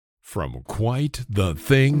From Quite the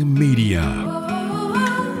Thing Media.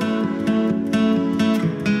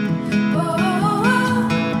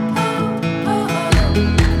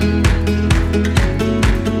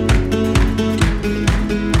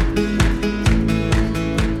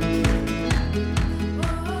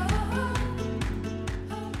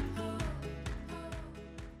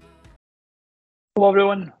 Hello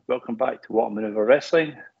everyone, welcome back to What a Maneuver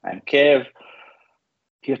Wrestling. I'm Kev,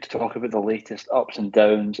 here to talk about the latest ups and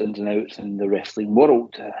downs, ins and outs in the wrestling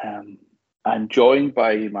world. I'm joined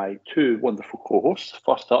by my two wonderful co-hosts.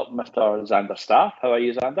 First up, Mr. Xander Staff. How are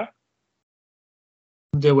you, Xander?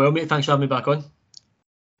 I'm doing well, mate. Thanks for having me back on.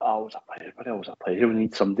 Always a pleasure, but always a pleasure. We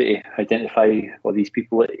need somebody to identify all these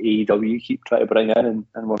people at AEW keep trying to bring in,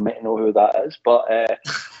 and we're meant to know who that is. But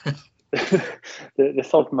the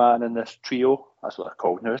third man in this trio, that's what they're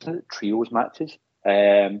called now, isn't it? Trios matches.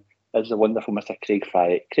 Is the wonderful Mr. Craig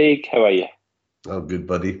Fry. Craig, how are you? Oh, good,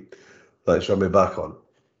 buddy. Thanks for having me back on.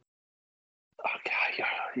 Okay,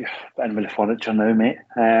 you're in with the furniture now, mate.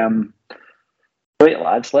 Right,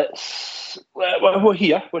 lads, we're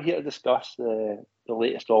here. We're here to discuss the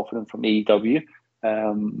latest offering from AEW.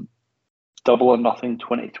 Double or Nothing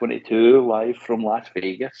 2022, live from Las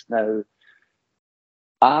Vegas. Now,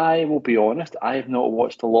 I will be honest, I have not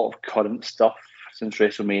watched a lot of current stuff since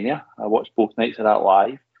WrestleMania. I watched both nights of that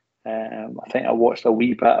live. I think I watched a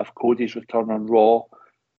wee bit of Cody's return on Raw,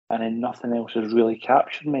 and then nothing else has really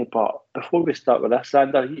captured me. But before we start with this,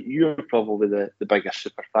 Xander, you're probably the biggest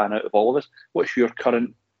super fan out of all of us. What's your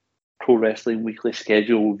current pro wrestling weekly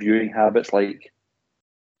schedule viewing habits like?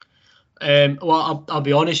 Well, I'll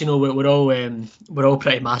be honest. You know, we're all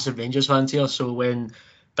pretty massive Rangers fans here. So when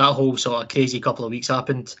that whole sort of crazy couple of weeks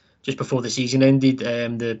happened just before the season ended,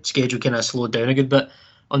 the schedule kind of slowed down a good bit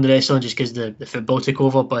on the wrestling just because the football took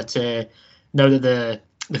over. But now that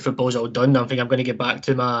the football's all done, I think I'm going to get back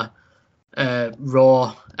to my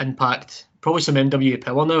Raw, Impact, probably some NWA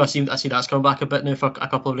Power now. I see that's coming back a bit now for a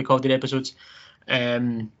couple of recorded episodes.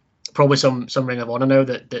 Probably some Ring of Honor now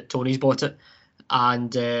that Tony's bought it.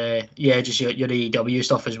 And just your AEW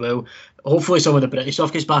stuff as well. Hopefully some of the British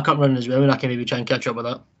stuff gets back up and running as well, and I can maybe try and catch up with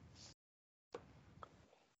that.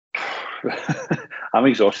 I'm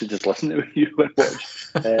exhausted just listening to you watch.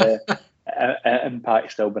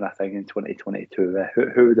 Impact still been a thing in 2022.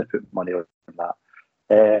 Who would have put money on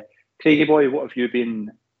that? Craigie boy, what have you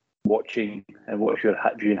been watching, and what's your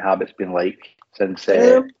viewing habits been like since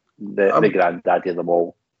the granddaddy of them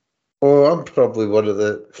all? Oh, I'm probably one of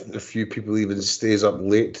the few people who even stays up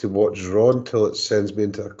late to watch Raw until it sends me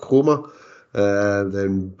into a coma,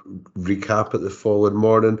 then recap it the following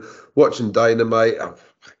morning. Watching Dynamite, I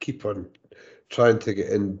keep on trying to get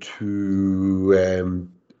into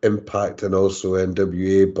Impact and also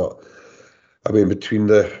NWA, but I mean, between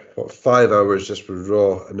the 5 hours just for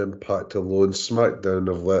Raw and Impact alone, SmackDown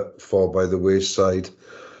have let fall by the wayside.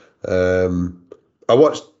 I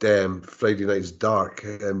watched Friday Night's Dark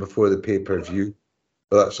before the pay-per-view,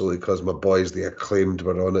 but that's only because my boys, the Acclaimed,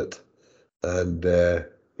 were on it. And they're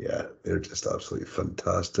just absolutely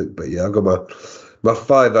fantastic. But yeah, I got my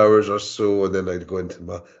 5 hours or so, and then I'd go into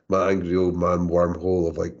my angry old man wormhole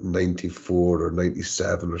of like 94 or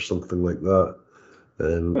 97 or something like that.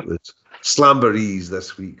 It's Slamboree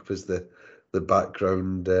this week was the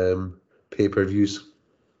background pay-per-views.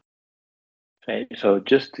 Right, so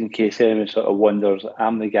just in case anyone sort of wonders,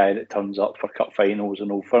 I'm the guy that turns up for cup finals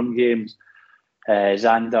and Old Firm games.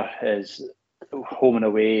 Xander is home and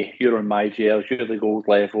away. You're on my jails. You're the gold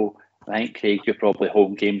level. I think, Craig, you're probably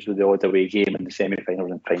home games with the odd away game in the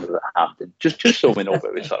semi-finals and finals at Hampton. Just so we know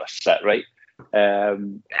where we sort of sit, right?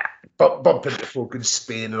 Bump into folk in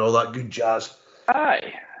Spain and all that good jazz.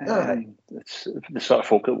 Aye. It's the sort of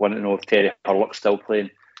folk that want to know if Terry Hurlock's still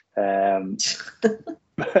playing.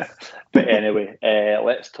 But anyway,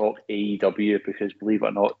 let's talk AEW, because believe it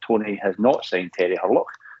or not, Tony has not signed Terry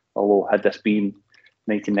Hurlock, although had this been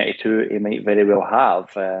 1992, he might very well have.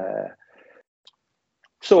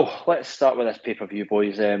 So let's start with this pay-per-view,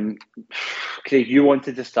 boys. Craig, you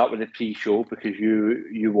wanted to start with the pre-show because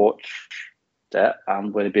you watched it.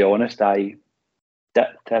 I'm going to be honest, I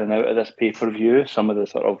dipped in and out of this pay-per-view. Some of the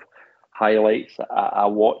sort of highlights I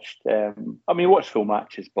watched. Watched full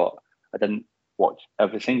matches, but I didn't watch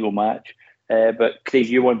every single match. But Craig,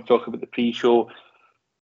 you want to talk about the pre-show?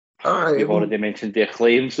 You've already mentioned the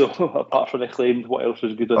Acclaimed, so apart from the Acclaimed, what else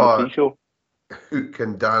was good on the pre-show? Hook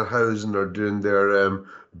and Danhausen are doing their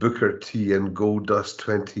Booker T and Goldust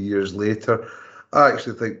 20 years later. I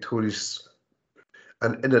actually think Tony's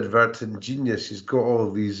an inadvertent genius. He's got all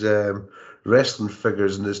of these wrestling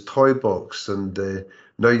figures in his toy box, and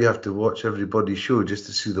now you have to watch everybody's show just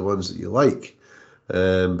to see the ones that you like.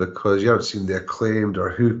 because you haven't seen the Acclaimed or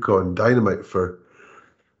Hook on Dynamite for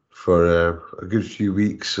a good few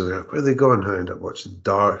weeks. So where are they going? I end up watching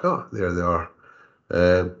Dark. Oh, there they are.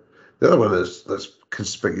 The other one that's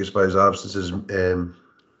conspicuous by his absence is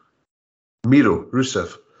Miro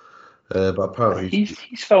Rusev. But apparently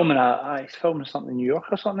he's filming he's filming something in New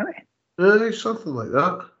York or something, isn't he? Something like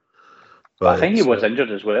that. But I think he was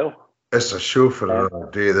injured as well. It's a show for another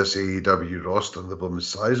day, this AEW roster, the blooming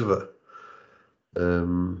size of it.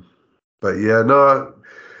 But yeah, no,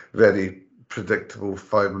 very predictable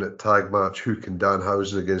 5-minute tag match. Hook and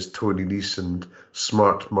Danhausen against Tony Nese and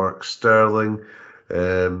Smart Mark Sterling.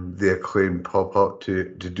 The Acclaimed pop up to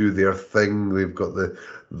do their thing. They've got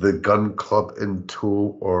the Gun Club in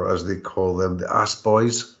tow, or as they call them, the Ass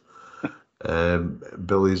Boys,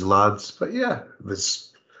 Billy's lads. But yeah, this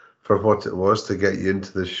for what it was to get you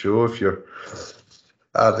into the show. If you're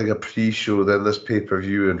adding a pre-show, then this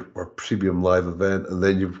pay-per-view or premium live event, and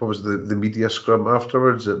then what was the media scrum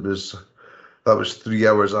afterwards? That was 3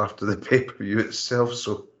 hours after the pay-per-view itself.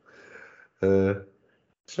 So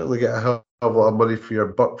certainly get a hell of a lot of money for your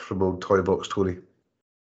buck from old Toy Box Tony.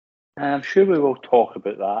 I'm sure we will talk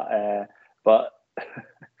about that, but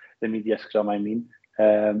the media scrum, I mean.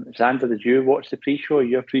 Xander, did you watch the pre-show? Are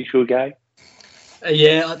you a pre-show guy?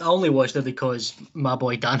 Yeah, I only watched it because my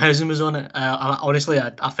boy Danhausen was on it. Honestly,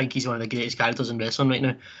 I think he's one of the greatest characters in wrestling right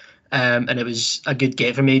now. And it was a good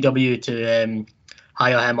get from AEW to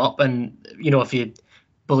hire him up. And, if you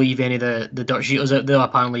believe any of the dirt sheeters out there,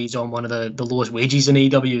 apparently he's on one of the lowest wages in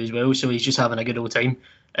AEW as well. So he's just having a good old time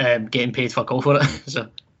getting paid fuck all for it. So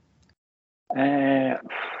I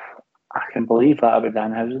can believe that about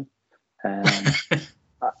Danhausen.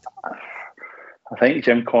 I think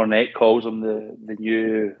Jim Cornette calls him the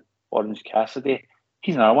new Orange Cassidy.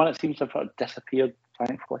 He's another one that seems to have disappeared,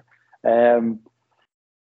 thankfully. Right,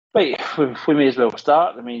 we may as well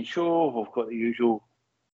start the main show. We've got the usual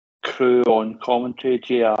crew on commentary,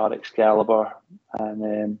 JR, Excalibur, and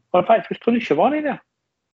in fact, was Tony Schiavone there?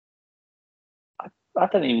 I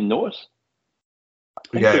didn't even notice.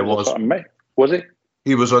 Yeah, it was. Was he?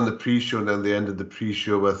 He was on the pre-show, and then they ended the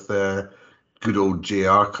pre-show with good old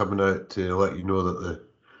JR coming out to let you know that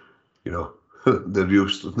the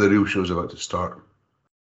real show's about to start.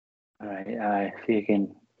 I see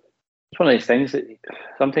again. It's one of these things that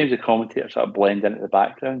sometimes the commentators sort of blend into the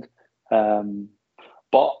background.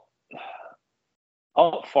 But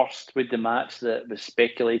up first with the match that was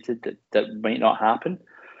speculated that might not happen,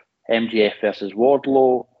 MJF versus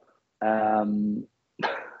Wardlow. I'm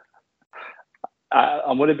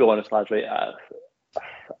going to be honest, lads, right?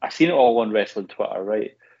 I've seen it all on wrestling Twitter,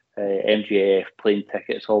 right? MJF, plane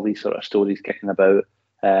tickets, all these sort of stories kicking about.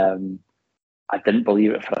 I didn't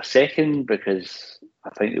believe it for a second because I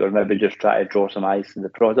think they were maybe just trying to draw some eyes to the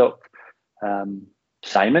product.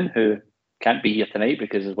 Simon, who can't be here tonight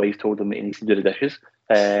because his wife told him that he needs to do the dishes.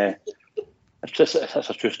 It's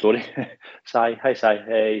a true story. Hi Si,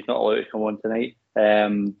 he's not allowed to come on tonight.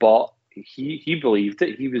 But he believed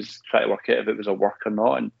it. He was trying to work out if it was a work or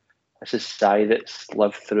not. And this is Si that's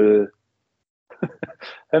lived through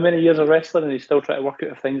how many years of wrestling, and he's still trying to work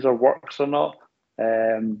out if things are works or not.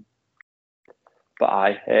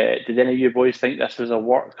 But did any of you boys think this was a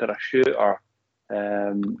work or a shoot, or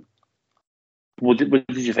what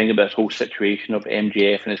did you think about this whole situation of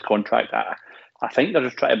MJF and his contract? I think they're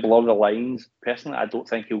just trying to blur the lines. Personally, I don't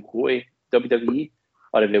think he'll go to WWE,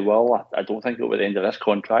 or if he will, I don't think it'll be the end of this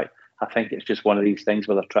contract. I think it's just one of these things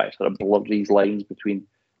where they're trying to sort of blur these lines between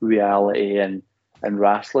reality and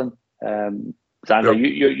wrestling. Xander,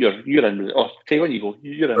 you're in with it. Oh, Taylor, you go.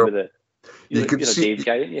 You're in with it. You're a Dave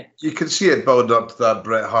guy, aren't you? You can see it building up to that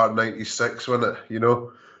Bret Hart 96, wasn't it?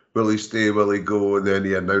 Will he stay, will he go? And then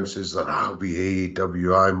he announces that I'll be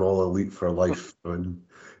AEW, I'm all elite for life. And,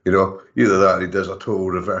 either that or he does a total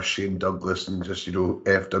reverse Shane Douglas and just,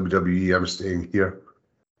 FWWE, I'm staying here.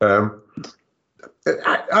 I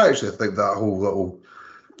actually think that whole little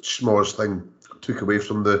schmoz thing took away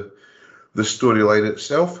from the storyline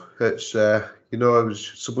itself. It's, it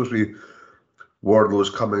was supposed to be Wardlow's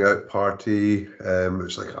coming out party.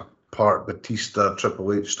 It's like a part Batista,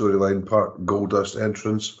 Triple H storyline, part Goldust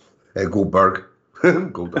entrance. Goldberg.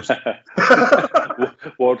 Goldust.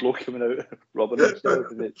 Wardlow coming out, robbing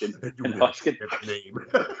himself and husking.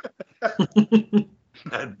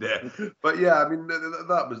 But yeah, I mean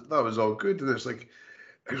that was all good, and it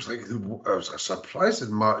was a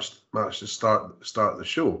surprising match to start the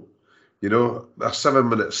show. A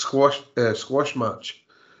 7-minute squash match.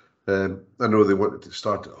 I know they wanted to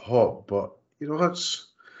start it hot, but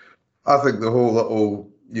I think the whole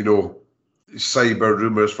little cyber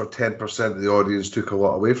rumours for 10% of the audience took a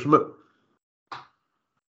lot away from it.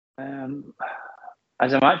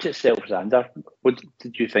 As a match itself, Xander, what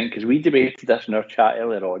did you think? Because we debated this in our chat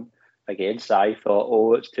earlier on. Again, Si thought,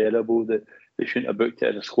 oh, it's terrible that they shouldn't have booked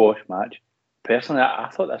it as a squash match. Personally, I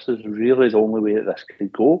thought this was really the only way that this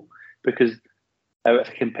could go, because if it's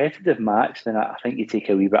a competitive match, then I think you take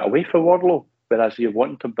a wee bit away from Wardlow, whereas you're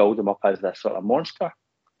wanting to build him up as this sort of monster.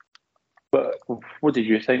 But what did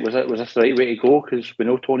you think? Was this the right way to go? Because we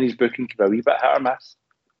know Tony's booking can be a wee bit hit or miss.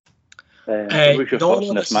 What's your thoughts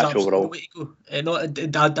on this match overall? No, I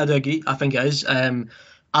do agree. I think it is.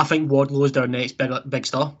 I think Wardlow is their next big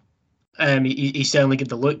star. He certainly got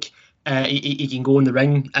the look. He can go in the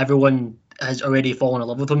ring. Everyone has already fallen in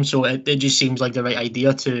love with him, so it just seems like the right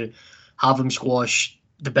idea to have him squash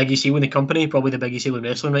the biggest heel in the company, probably the biggest heel in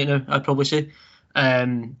wrestling right now, I'd probably say.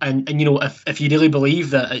 And you know, if you really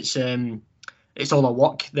believe that it's all a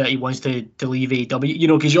work, that he wants to leave AEW, you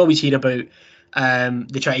know, because you always hear about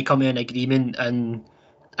they try to come to an agreement and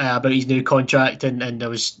about his new contract, and there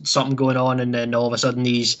was something going on, and then all of a sudden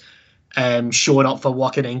he's showing up for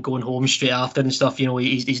work and then going home straight after and stuff. You know,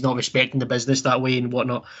 he's not respecting the business that way and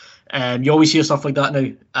whatnot. You always hear stuff like that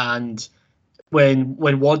now, and when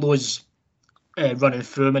Wardlow's running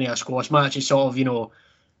through him in a squash match, it sort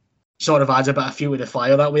of adds a bit of fuel to the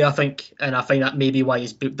fire that way, I think. And I think that may be why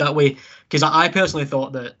he's booked that way, because I personally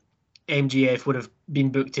thought that MJF would have been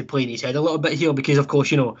booked to play in his head a little bit here, because of course,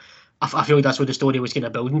 you know, I feel like that's what the story was kind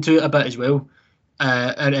of building to it a bit as well.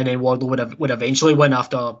 And then Wardlow would eventually win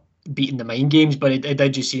after beating the mind games, but it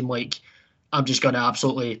did just seem like, I'm just going to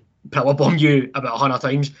absolutely power bomb you about 100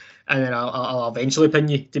 times and then I'll eventually pin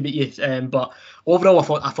you to beat you. But overall,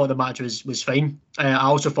 I thought the match was fine. I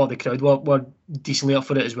also thought the crowd were decently up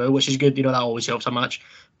for it as well, which is good. You know, that always helps a match.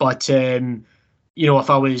 But you know, if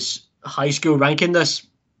I was high school ranking this,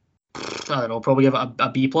 I don't know, probably give it a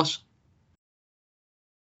B+.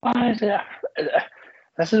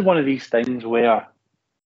 This is one of these things where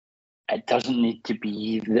it doesn't need to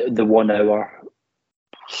be the 1 hour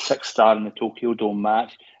 6-star in the Tokyo Dome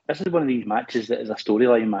match. This is one of these matches that is a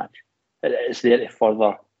storyline match. It's there to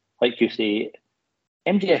further, like you say,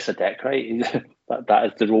 MJF's a dick, right? that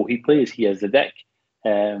is the role he plays. He is the dick.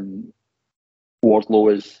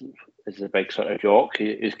 Wardlow is the big sort of jock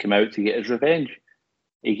who's come out to get his revenge.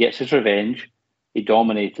 He gets his revenge. He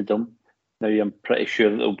dominated them. Now I'm pretty sure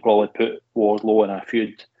that they'll probably put Wardlow in a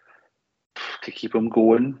feud to keep him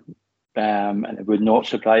going. And it would not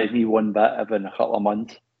surprise me one bit if in a couple of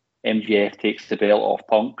months MJF takes the belt off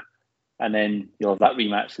Punk, and then you'll have that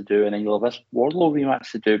rematch to do, and then you'll have this Wardlow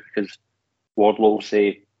rematch to do, because Wardlow will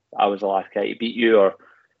say, I was the last guy to beat you, or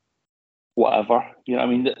whatever. You know what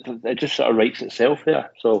I mean? It just sort of writes itself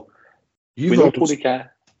there. So You've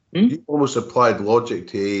almost applied logic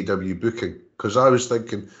to AEW booking, because I was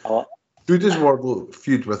thinking, who does Wardlow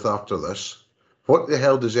feud with after this? What the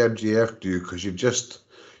hell does MJF do? Because you've just,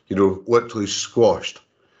 you know, literally squashed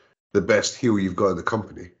the best heel you've got in the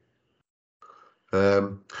company.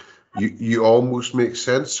 You almost make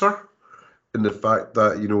sense, sir, in the fact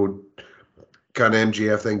that, you know, can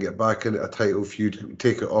MJF then get back into a title feud,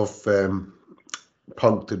 take it off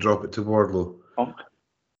Punk to drop it to Wardlow? Punk.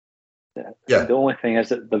 Yeah. The only thing is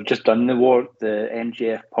that they've just done the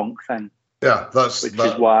MJF Punk thing. Yeah, is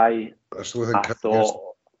why that's the thing I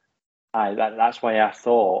thought. That's why I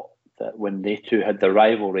thought that when they two had the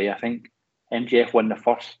rivalry, I think MJF won the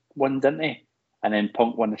first one, didn't he? And then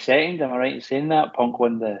Punk won the second. Am I right in saying that? Punk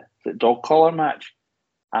won the dog collar match.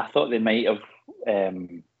 I thought they might have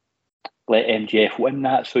let MJF win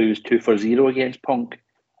that, so he was 2-0 against Punk.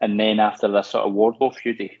 And then after this sort of Wardlow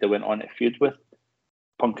feud, they went on to feud with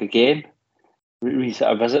Punk again. We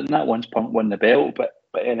sort of visiting that once Punk won the belt, but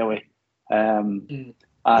anyway.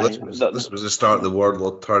 This was the start of the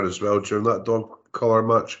Wardlow turn as well during that dog collar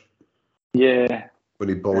match. Yeah. When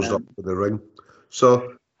he ballsed up to the ring.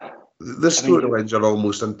 So the storylines are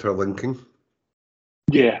almost interlinking.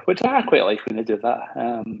 Yeah, which I quite like when they do that.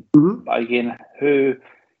 But again,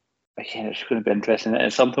 it's going to be interesting.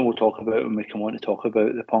 It's something we'll talk about when we come on to talk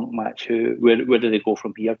about the Punk match. Where do they go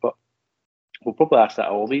from here? But we'll probably ask that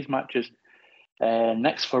all these matches.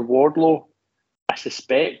 Next for Wardlow, I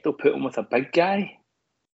suspect they'll put him with a big guy.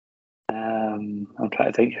 I'm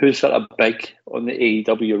trying to think who's sort of big on the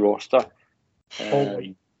AEW roster.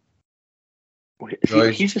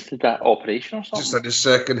 He's just did that operation or something. Just had his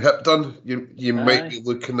second hip done. You might be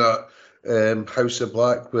looking at House of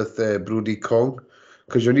Black with Brody Kong,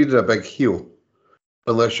 because you're needing a big heel,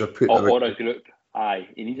 unless you're putting or a group.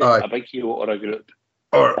 You need a big heel or a group.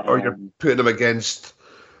 Or you're putting him against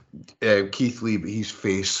Keith Lee, but he's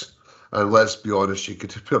face. And let's be honest, you could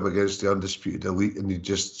put him against the Undisputed Elite and you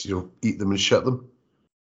just, eat them and shit them.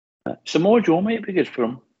 Samoa Joe might be good for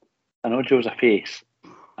him. I know Joe's a face,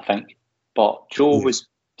 I think, but Joe would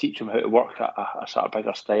teach him how to work a sort of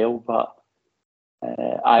bigger style. But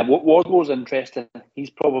Wardlow's interesting.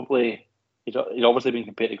 He's obviously been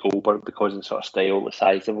compared to Goldberg because of the sort of style, the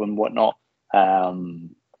size of him and whatnot. But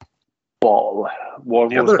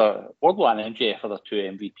Wardlow and MJF are the two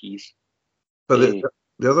MVPs. But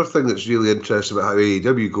the other thing that's really interesting about how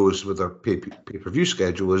AEW goes with their pay-per-view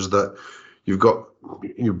schedule is that you've got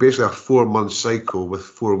basically a 4-month cycle with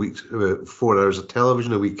 4 weeks, 4 hours of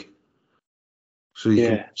television a week. So you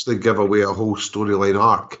can actually give away a whole storyline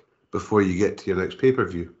arc before you get to your next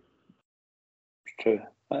pay-per-view. True,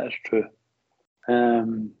 that is true.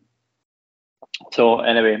 So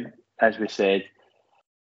anyway, as we said,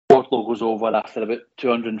 Wardlow goes over after about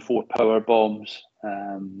 204 power bombs.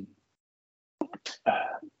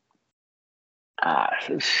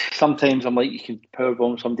 Sometimes I'm like, you can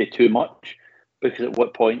powerbomb somebody too much, because at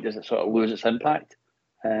what point does it sort of lose its impact?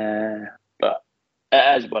 But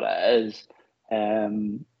it is what it is.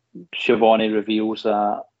 Schiavone reveals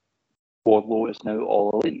that Wardlow is now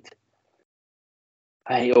all elite.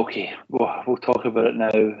 Okay, we'll talk about it now.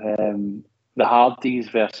 The Hardys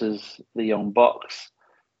versus the Young Bucks.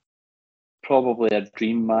 Probably a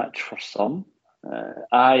dream match for some.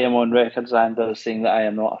 I am on record, Xander, saying that I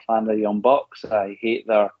am not a fan of the Young Bucks. I hate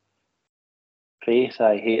their face.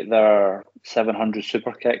 I hate their 700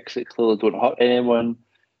 super kicks that clearly don't hurt anyone.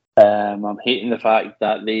 I'm hating the fact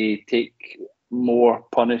that they take more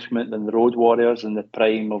punishment than the Road Warriors in the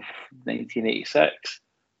prime of 1986.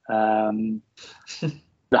 The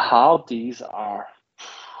Hardys are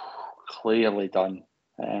clearly done.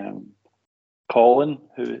 Colin,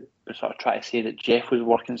 who was sort of trying to say that Jeff was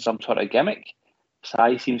working some sort of gimmick,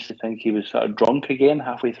 Sai seems to think he was sort of drunk again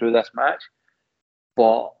halfway through this match.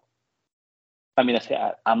 But I mean,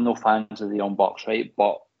 I'm no fans of the Young Bucks, right?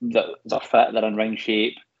 But they're fit, they're in ring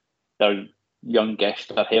shape, they're youngish,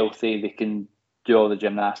 they're healthy, they can do all the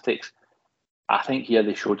gymnastics. I think here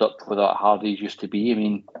they showed up for what Hardys used to be. I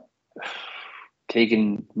mean, Craig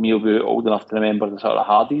and me will be old enough to remember the sort of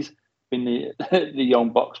Hardys when the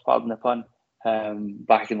Young Bucks, pardon the pun,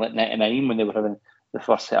 back in like 99 when they were having the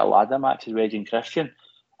first set of ladder matches, Reggie and Christian.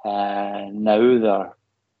 Now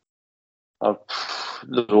they're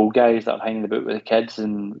old guys that are hanging about with the kids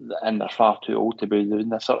and they're far too old to be doing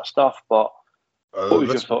this sort of stuff. But what was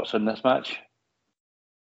your thoughts on this match?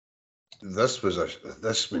 This was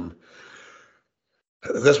one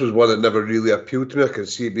that never really appealed to me. I can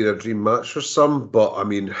see it being a dream match for some, but I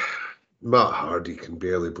mean, Matt Hardy can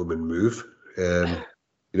barely blooming move.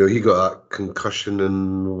 He got that concussion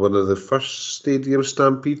in one of the first Stadium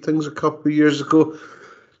Stampede things a couple of years ago.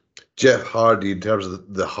 Jeff Hardy, in terms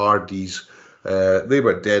of the Hardys, they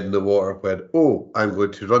were dead in the water when, I'm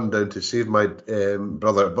going to run down to save my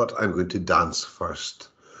brother, but I'm going to dance first.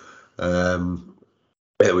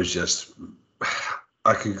 It was just,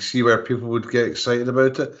 I could see where people would get excited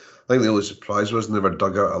about it. I think the only surprise was they never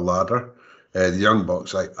dug out a ladder. The Young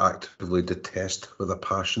Bucks I actively detest with a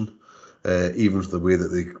passion, even for the way that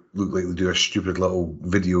they look like they do a stupid little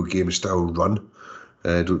video game style run.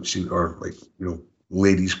 Don't see, or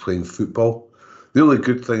ladies playing football. The only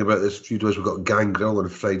good thing about this feud was we got Gangrel on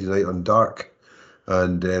Friday night on Dark,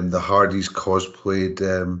 and the Hardys cosplayed.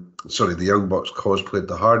 The Young Bucks cosplayed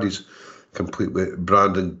the Hardys, complete with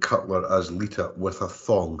Brandon Cutler as Lita with a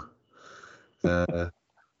thong. And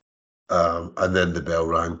then the bell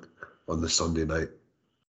rang on the Sunday night.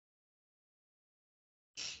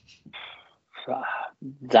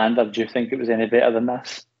 Xander, do you think it was any better than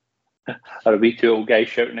this? Or are we two old guys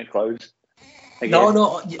shouting at clouds? Again?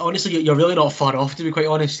 No, honestly, you're really not far off, to be quite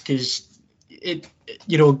honest, because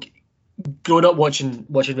growing up watching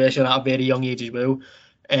wrestling at a very young age as well,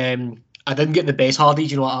 I didn't get the best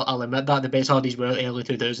Hardys, I'll admit that. The best Hardys were early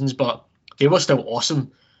 2000s, but they were still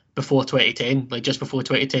awesome before 2010, like just before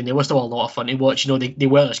 2010. They were still a lot of fun to watch. They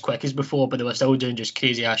weren't as quick as before, but they were still doing just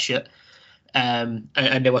crazy ass shit. And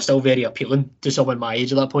they were still very appealing to someone my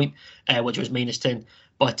age at that point, which was -10.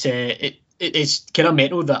 But it's kind of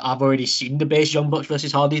mental that I've already seen the best Young Bucks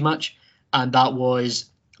versus Hardys match, and that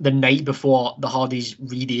was the night before the Hardys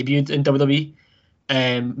re-debuted in WWE,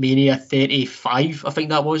 Mania 35, I think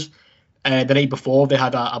that was. The night before, they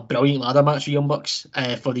had a brilliant ladder match with Young Bucks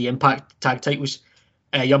for the Impact tag titles.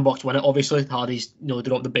 Young Bucks won it, obviously. Hardys,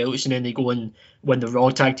 drop the belts, and then they go and win the Raw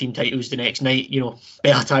tag team titles the next night.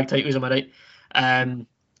 Better tag titles, am I right?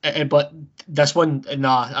 But this one,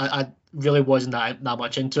 I really wasn't that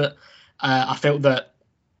much into it. I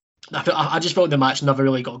just felt the match never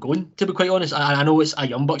really got going, to be quite honest. I know it's a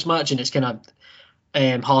Young Bucks match, and it's kind of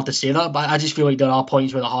hard to say that, but I just feel like there are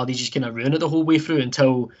points where the Hardys just kind of ruin it the whole way through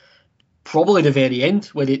until probably the very end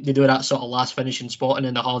where they do that sort of last finishing spot and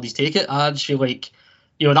then the Hardys take it. I just feel like,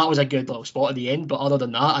 that was a good little spot at the end, but other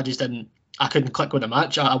than that, I couldn't click with the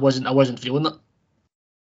match. I wasn't feeling it.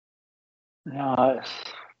 No,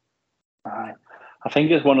 I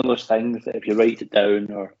think it's one of those things that if you write it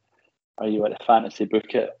down or you want to fantasy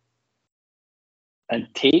book it and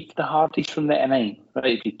take the Hardys from 99,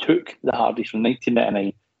 right? If you took the Hardys from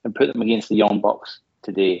 1999 and put them against the Young Bucks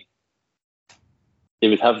today, they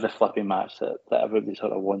would have the flipping match that everybody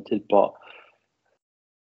sort of wanted. But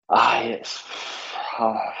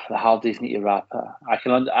the Hardys need to wrap it.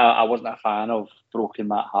 I wasn't a fan of broken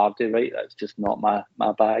Matt Hardy, right? That's just not my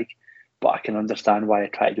bag. But I can understand why I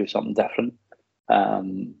try to do something different.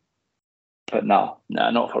 But no,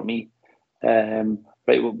 not for me. Right,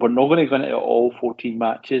 we're not going to go into all 14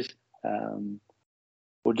 matches.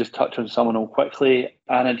 We'll just touch on some of them quickly.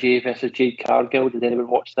 Anna Jay versus Jade Cargill. Did anyone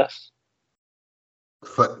watch this?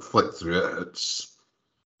 Flick through it. It's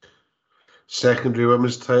secondary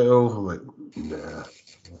women's title. I'm like, nah.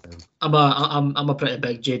 I'm a pretty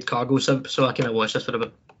big Jade Cargill simp, so I kind of watched this for a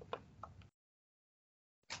bit.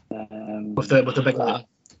 With the big letter.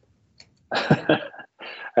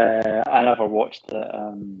 I never watched it.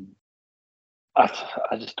 I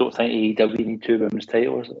just don't think AEW need 2 women's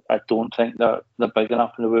titles. I don't think they're big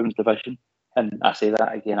enough in the women's division. And I say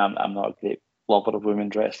that again, I'm not a great lover of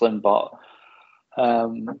women's wrestling, but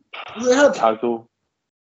they had Cargill.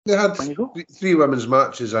 They had 3 women's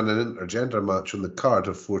matches and an intergender match on the card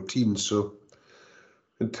of 14. So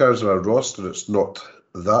in terms of our roster, it's not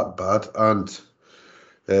that bad. And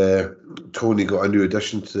Tony got a new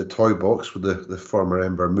addition to the toy box with the former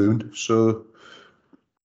Ember Moon. So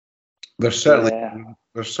they're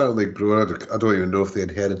certainly growing. I don't even know if they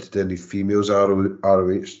inherited any females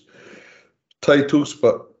ROH titles,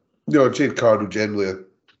 but Jade Cargill generally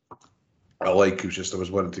I like. It was just I was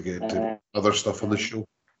wanting to get into other stuff on the show.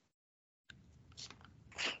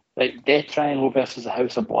 Like Death Triangle versus the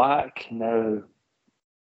House of Black. Now,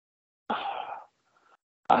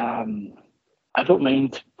 I don't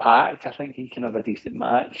mind Pac. I think he can have a decent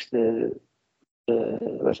match.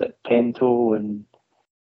 Was it Pento and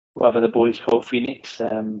whatever the boys call Phoenix?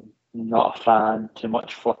 Not a fan. Too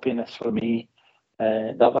much flippiness for me.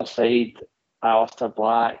 The other side, Aleister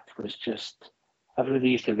Black was just. Everybody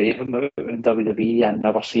used to rave him out in WWE. I've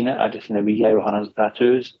never seen it. I just seen a wee guy with hundreds of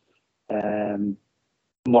tattoos.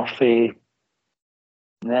 Murphy,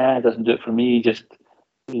 it doesn't do it for me. Just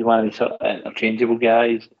he's one of these sort of interchangeable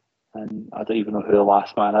guys, and I don't even know who the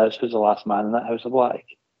last man is. Who's the last man in that House of Black?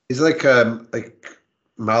 He's like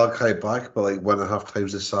Malachi Black, but like 1.5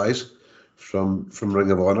 times the size from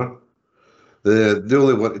Ring of Honor. The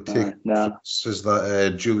only one to take is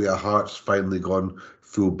that Julia Hart's finally gone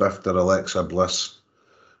full biffed at Alexa Bliss.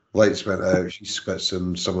 Lights went out. She spits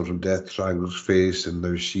in someone from Death Triangle's face, and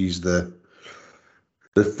now she's the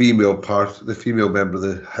female member of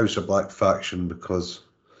the House of Black faction because,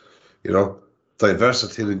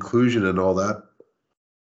 diversity and inclusion and all that.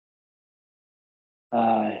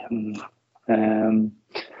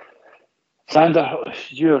 Sander,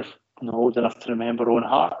 you're old enough to remember Owen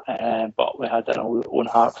Hart, but we had an Owen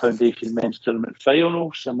Hart Foundation men's tournament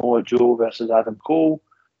final, Samoa Joe versus Adam Cole.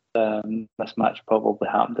 This match probably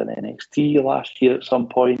happened in NXT last year at some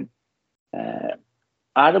point.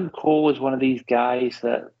 Adam Cole is one of these guys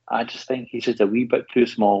that I just think he's just a wee bit too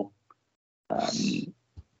small.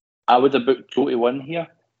 I would have booked Joe to win here,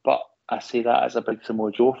 but I say that as a big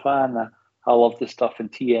Samoa Joe fan. I love the stuff in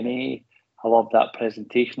TNA. I love that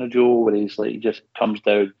presentation of Joe where he's like, he just comes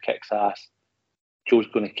down, kicks ass. Joe's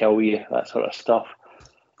going to kill you, that sort of stuff.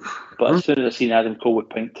 But as soon as I seen Adam Cole with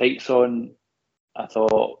pink tights on, I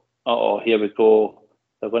thought, here we go.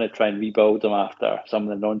 They're going to try and rebuild him after some of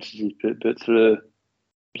the nonsense he's put through.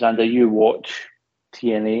 Xander, you watch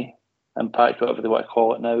TNA, Impact, whatever they want to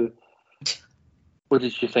call it now. What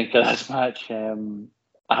did you think of this match? I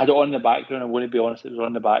had it on in the background. I want to be honest, it was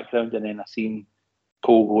on the background, and then I seen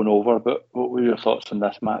Cole going over. But what were your thoughts on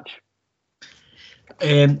this match?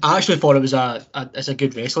 I actually thought it was a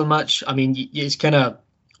good wrestling match. I mean, it's kind of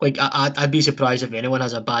like I'd be surprised if anyone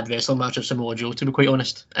has a bad wrestling match with Samoa Joe, to be quite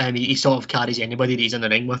honest. He sort of carries anybody that he's in the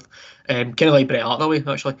ring with, kind of like Bret Hart that way,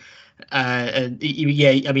 actually. And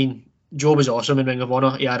I mean, Joe was awesome in Ring of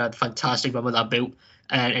Honor. He had a fantastic run with that belt,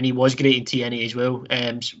 and he was great in TNA as well.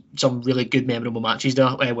 Some really good, memorable matches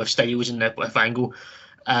there with Styles and with Angle.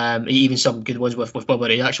 Even some good ones with Bubba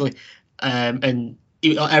Ray, actually. And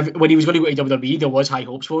when he was going to go to WWE, there was high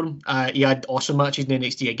hopes for him. He had awesome matches in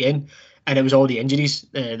NXT again, and it was all the injuries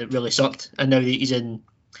that really sucked. And now that he's in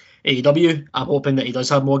AEW, I'm hoping that he does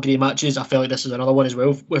have more great matches. I feel like this is another one as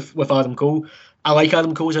well with Adam Cole. I like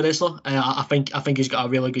Adam Cole as a wrestler. I think he's got a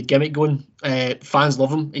really good gimmick going. Fans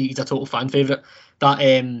love him. He's a total fan favourite.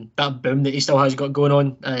 That boom that he still has got going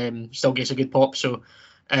on still gets a good pop. So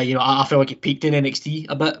I feel like it peaked in NXT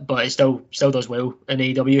a bit, but it still does well in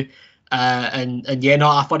AEW.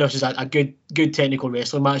 I thought this was a good technical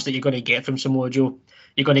wrestling match that you're going to get from Samoa Joe.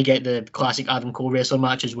 You're going to get the classic Adam Cole wrestling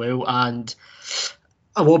match as well. And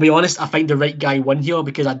I will be honest, I think the right guy won here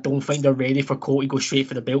because I don't think they're ready for Cole to go straight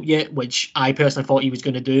for the belt yet, which I personally thought he was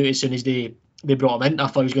going to do as soon as they brought him in. I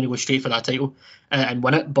thought he was going to go straight for that title and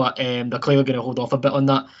win it, but they're clearly going to hold off a bit on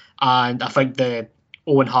that. And I think the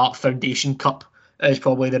Owen Hart Foundation Cup is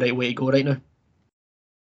probably the right way to go right now.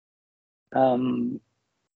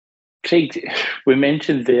 Craig, we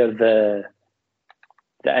mentioned there the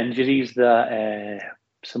injuries that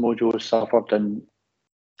Samoa Joe suffered, and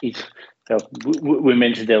we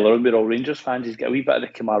mentioned earlier, we're all Rangers fans. He's got a wee bit of the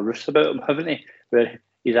Kemar Roos about him, haven't he? Where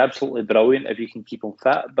he's absolutely brilliant if you can keep him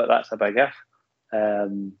fit, but that's a big if.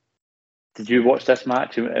 Did you watch this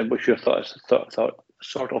match, and what's your thoughts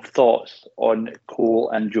on Cole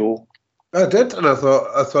and Joe? I did, and I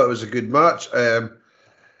thought it was a good match.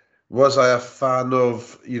 Was I a fan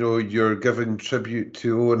of, you're giving tribute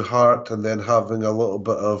to Owen Hart and then having a little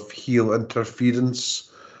bit of heel interference?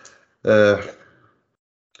 I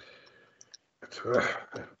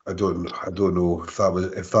don't know if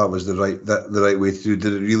that was the right way to do.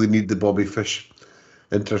 Did it really need the Bobby Fish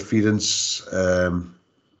interference?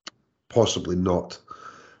 Possibly not.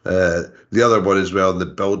 The other one as well, the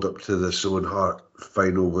build up to this Owen Hart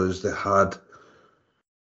final, was they had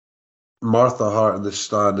Martha Hart in the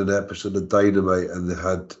stand in an episode of Dynamite, and they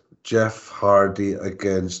had Jeff Hardy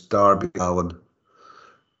against Darby Allin.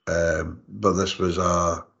 But this was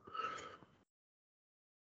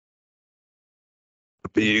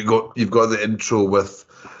you've got the intro with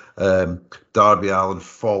Darby Allin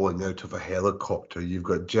falling out of a helicopter. You've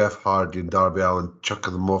got Jeff Hardy and Darby Allin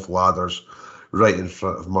chucking them off ladders right in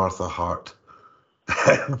front of Martha Hart,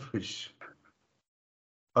 which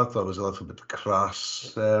I thought was a little bit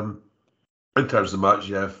crass. In terms of the match,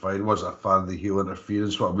 yeah, fine. Wasn't a fan of the heel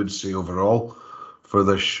interference. What I would say overall for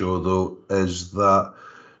this show, though, is that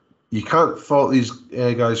you can't fault these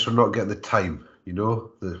guys for not getting the time.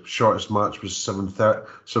 The shortest match was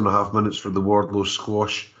 7.5 minutes for the Wardlow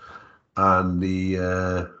squash, and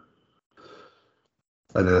and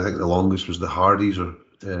I think the longest was the Hardys or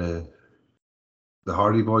the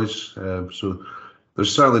Hardy Boys. So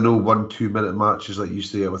there's certainly no 1-2 minute matches like you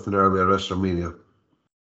used to get with an earlier WrestleMania.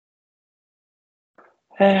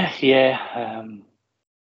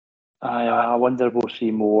 I wonder if we'll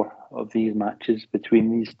see more of these matches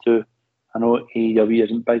between these two. I know AEW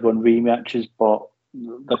isn't big on rematches, but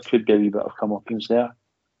there could be a wee bit of comeuppance there.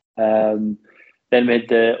 Then we had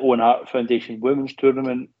the Owen Hart Foundation Women's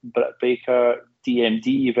Tournament, Britt Baker,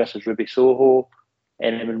 DMD versus Ruby Soho.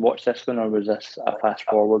 Anyone watch this one, or was this a fast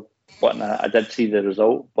forward button? I did see the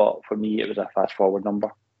result, but for me it was a fast forward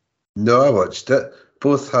number. No, I watched it.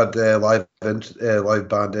 Both had live band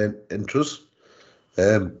intros.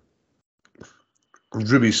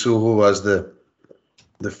 Ruby Soho as the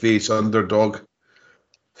face underdog.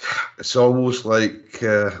 It's almost like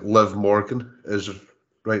Liv Morgan is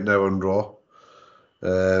right now on Raw.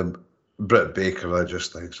 Britt Baker, I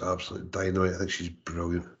just think, is absolute dynamite. I think she's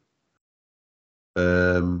brilliant.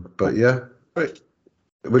 But yeah, right.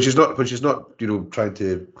 Which is not trying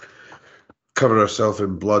to cover herself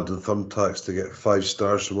in blood and thumbtacks to get 5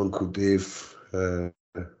 stars from Uncle Dave.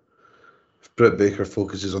 Britt Baker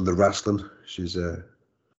focuses on the wrestling. She's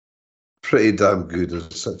pretty damn good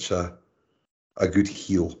as such a good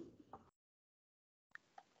heel.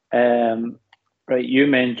 Right, you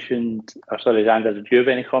mentioned. Sorry, Xander, did you have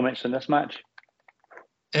any comments on this match?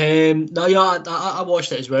 No, yeah, I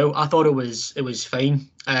watched it as well. I thought it was fine.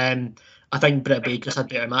 I think Britt Baker's had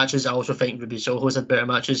better matches. I also think Ruby Soho's had better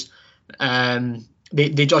matches.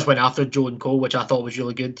 They just went after Joe and Cole, which I thought was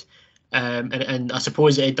really good. And I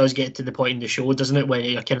suppose it does get to the point in the show, doesn't it, when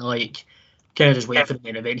you're kind of just waiting for the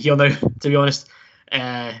main event here now, to be honest.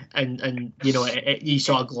 And you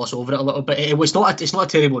sort of gloss over it a little bit. It's not a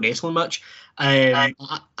terrible wrestling match. I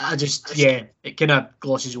just it kind of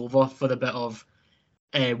glosses over for the bit of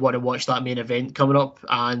want to watch that main event coming up,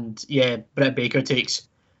 and Britt Baker takes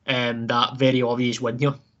that very obvious win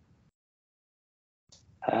here.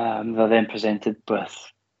 They're then presented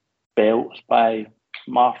with belts by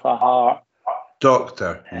Martha Hart.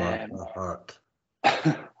 Dr. Martha Hart.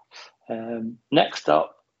 Next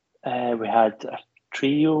up, we had a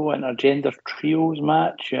intergender trios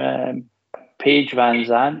match. Paige Van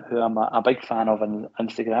Zandt, who I'm a big fan of on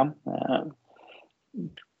Instagram.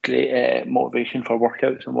 Great motivation for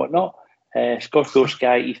workouts and whatnot. Scorpio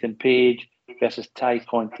Sky, Ethan Page versus Ty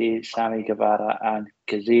Conti, Sammy Guevara, and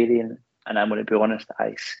Kazarian. And I'm going to be honest,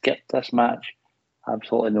 I skipped this match.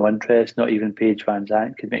 Absolutely no interest. Not even Paige Van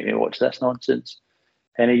Zandt could make me watch this nonsense.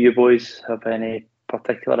 Any of you boys have any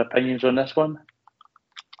particular opinions on this one?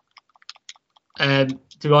 To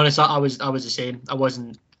be honest, I was the same.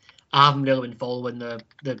 I haven't really been following the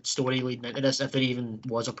story leading into this, if there even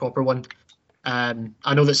was a proper one.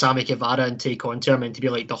 I know that Sammy Guevara and Tay Conti are meant to be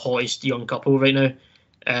like the hottest young couple right now.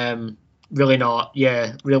 Really not.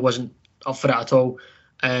 Yeah, really wasn't up for it at all.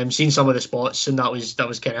 Seen some of the spots, and that was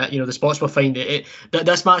kind of, the spots were fine.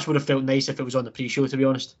 This match would have felt nice if it was on the pre-show, to be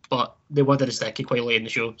honest, but they wanted to stick it quite late in the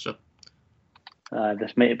show. So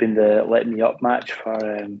this might have been the let me up match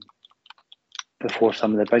for before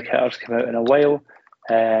some of the big hitters come out in a while.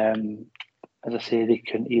 As I say, they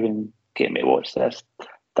couldn't even get me to watch this.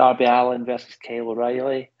 Darby Allin versus Kyle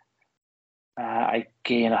O'Reilly.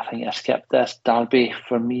 Again, I think I skipped this. Darby,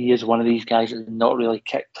 for me, is one of these guys that's not really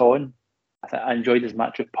kicked on. I enjoyed his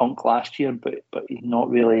match with Punk last year, but he's not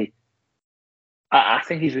really. I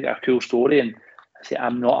think he's got a cool story, and I say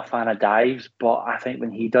I'm not a fan of dives, but I think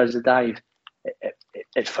when he does the dive,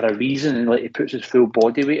 it's for a reason, and like he puts his full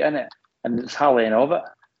body weight in it, and it's hardly any of it.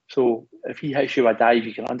 So if he hits you a dive,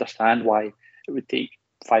 you can understand why it would take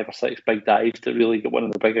 5 or 6 big dives to really get one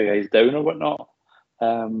of the bigger guys down or whatnot.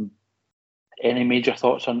 Any major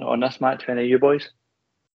thoughts on this match for any of you boys?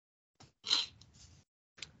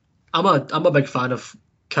 I'm a big fan of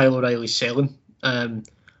Kyle O'Reilly's selling. I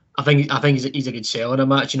think he's a good seller in a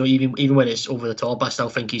match. Even when it's over the top, I still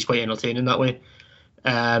think he's quite entertaining that way.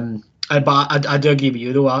 But I do agree with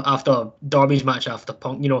you though. After Darby's match after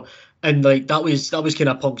Punk, and like that was kind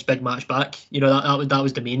of Punk's big match back. That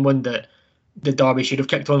was the main one that the Darby should have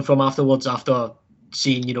kicked on from afterwards. After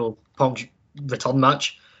seeing Punk's return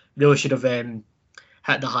match, really should have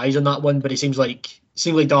hit the highs on that one. But it seems like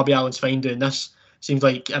Darby Allin's fine doing this. Seems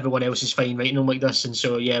like everyone else is fine writing him like this, and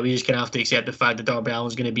so yeah, we just kind of have to accept the fact that Darby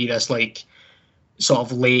Allin's going to be this like sort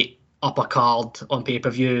of late upper card on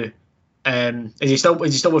pay-per-view. Is he still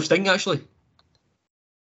with Sting actually?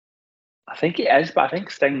 I think he is, but I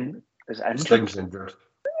think Sting is injured. Sting's injured.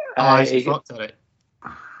 He's fucked, alright.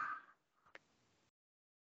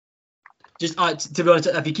 Just to be honest,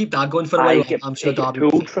 if you keep that going for a while, I'm sure Darby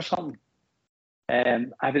pulled for something.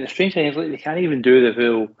 But the strange thing is, like, they can't even do the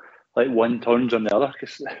full like one turns on the other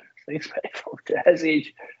because Sting's pretty fucked at his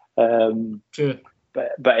age. True.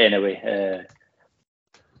 But anyway,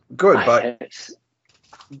 going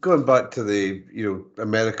back to the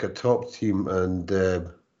America top team and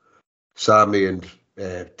Sammy and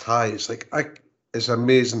Ty, it's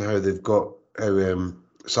amazing how they've got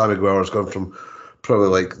Sammy Guevara's gone from probably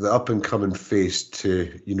like the up and coming face to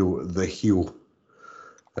the heel,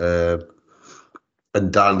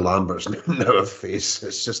 and Dan Lambert's now a face.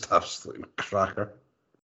 It's just absolutely cracker.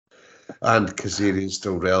 And Kazarian's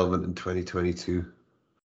still relevant in 2022.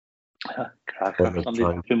 Cracker.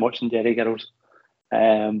 Somebody's been watching Derry Girls.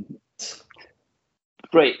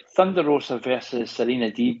 Right, Thunder Rosa versus Serena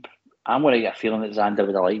Deeb. I'm going to get a feeling that Xander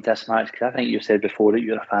would have liked this match because I think you said before that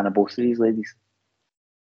you're a fan of both of these ladies.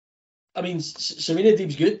 I mean, Serena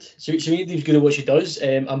Deeb's good. Serena Deeb's good at what she does.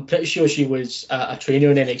 I'm pretty sure she was a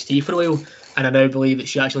trainer in NXT for a while, and I now believe that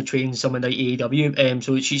she actually trains someone like AEW.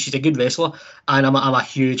 So she's a good wrestler, and I'm a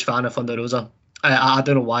huge fan of Thunder Rosa. I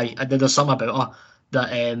don't know why. There's something about her that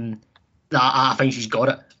I think she's got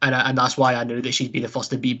it, and that's why I knew that she'd be the first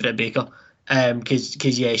to beat Britt Baker.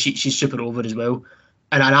 Because yeah, she's super over as well.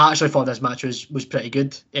 And I actually thought this match was pretty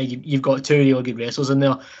good. You've got 2 really good wrestlers in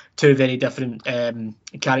there, 2 very different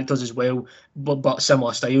characters as well, but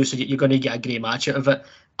similar styles. So you're going to get a great match out of it.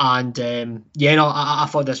 And I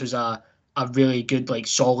thought this was a really good, like,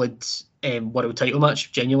 solid world title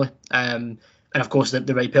match, genuinely. And of course,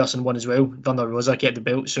 the right person won as well. Thunder Rosa kept the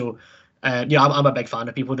belt. So I'm a big fan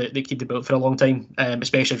of people that keep the belt for a long time,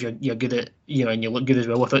 especially if you're good at and you look good as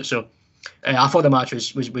well with it. So I thought the match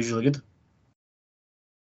was really good.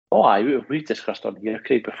 Oh, we've discussed on here,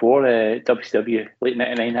 Craig, before WCW late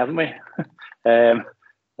 '99, haven't we? Or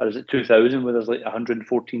is it 2000 where there's like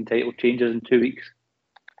 114 title changes in 2 weeks?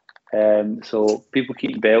 So people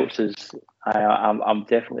keeping belts I'm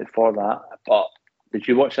definitely for that. But did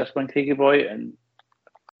you watch this one, Craigie boy? And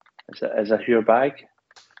is that your bag?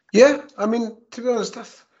 Yeah, I mean, to be honest,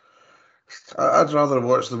 I'd rather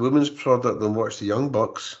watch the women's product than watch the Young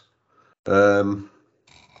Bucks. But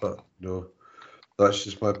no. That's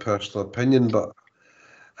just my personal opinion, but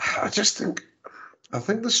I think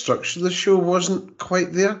the structure of the show wasn't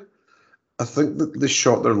quite there. I think that they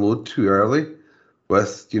shot their load too early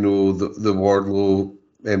with, the Wardlow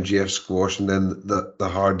MGF squash, and then the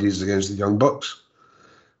Hardys against the Young Bucks.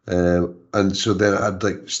 And so then it had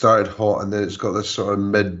like started hot, and then it's got this sort of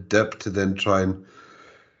mid dip to then try and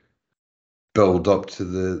build up to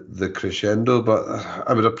the crescendo. But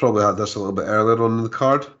I would have probably had this a little bit earlier on in the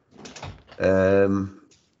card.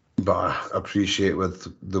 But I appreciate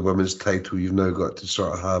with the women's title, you've now got to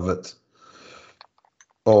sort of have it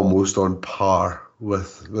almost on par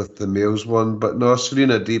with the males one. But no,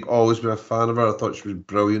 Serena Deeb, always been a fan of her. I thought she was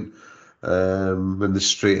brilliant in the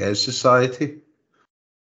Straight Edge Society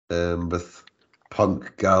with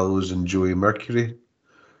Punk, Gallows, and Joey Mercury.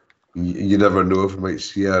 You never know if we might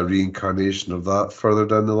see a reincarnation of that further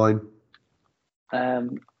down the line.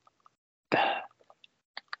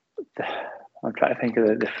 I'm trying to think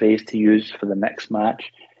of the phrase to use for the next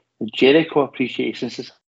match. The Jericho Appreciation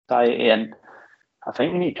Society, and I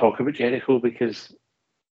think we need to talk about Jericho because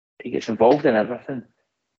he gets involved in everything,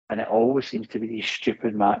 and it always seems to be these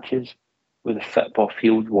stupid matches with the football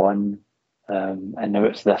field one, and now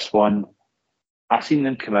it's this one. I've seen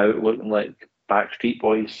them come out looking like Backstreet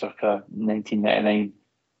Boys circa 1999,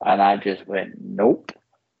 and I just went, nope.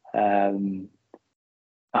 I'm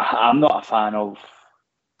not a fan of...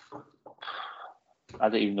 I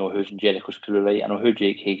don't even know who's in Jericho's crew, right? I know who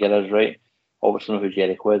Jake Hager is, right? Obviously know who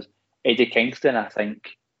Jericho is. Eddie Kingston, I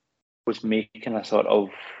think, was making a sort of...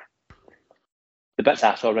 The bits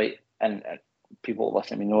I saw, right, and people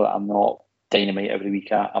listening to me know that I'm not Dynamite every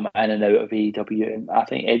week. I'm in and out of AEW, and I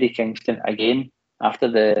think Eddie Kingston, again, after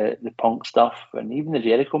the Punk stuff, and even the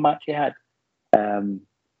Jericho match he had,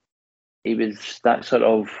 he was that sort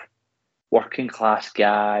of working class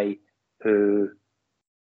guy who...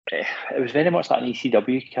 It was very much like an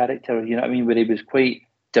ECW character, you know what I mean, where he was quite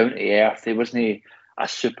down to earth. He wasn't a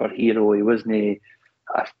superhero. He wasn't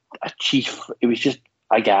a chief. He was just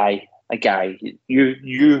a guy.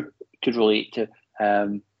 You could relate to,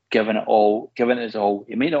 giving it his all.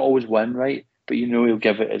 He may not always win, right, but you know he'll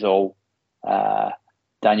give it his all.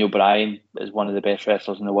 Daniel Bryan is one of the best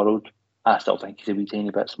wrestlers in the world. I still think he's a wee tiny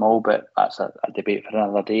bit small, but that's a debate for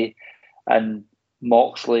another day. And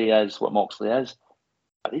Moxley is what Moxley is.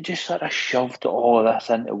 But they just sort of shoved all of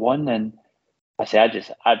this into one, and I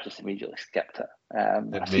just immediately skipped it.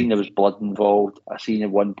 I seen there was blood involved. I seen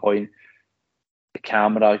at one point the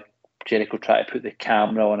camera, Jericho tried to put the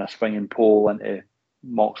camera on a swinging pole into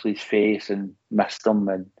Moxley's face and missed him,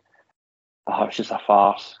 and it's just a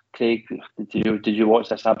farce. Craig, did you watch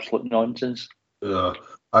this absolute nonsense? Yeah,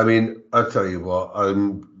 I mean, I'll tell you what.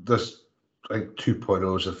 This like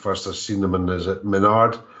 2.0 is the first I've seen him in. Is it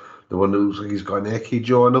Menard? The one that looks like he's got an Eki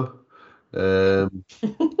jaw on him.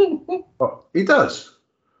 He does.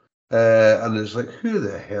 And it's like, who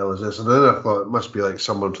the hell is this? And then I thought it must be like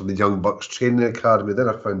someone from the Young Bucks Training Academy. Then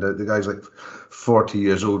I found out the guy's like 40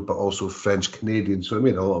 years old, but also French-Canadian. So it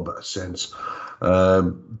made a little bit of sense.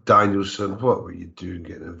 Danielson, what were you doing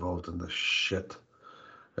getting involved in this shit?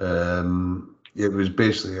 It was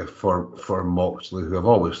basically for Moxley, who I've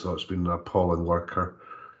always thought has been an appalling worker.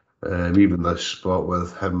 Even this spot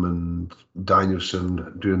with him and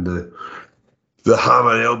Danielson doing the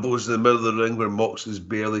hammer elbows in the middle of the ring where Moxley's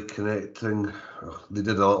barely connecting. They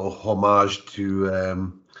did a little homage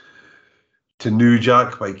to New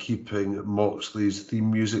Jack by keeping Moxley's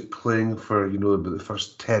theme music playing for about the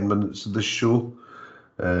first 10 minutes of the show.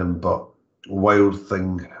 But Wild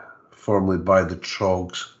Thing, formerly by the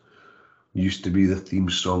Trogs, used to be the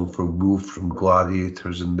theme song for Wolf from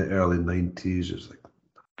Gladiators in the early 90s. It's like,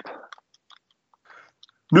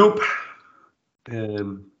 nope.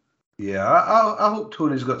 Yeah, I hope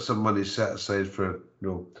Tony's got some money set aside for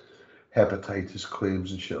hepatitis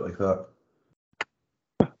claims and shit like that.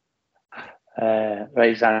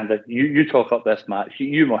 Right, Xander, you talk up this match.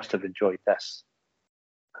 You must have enjoyed this.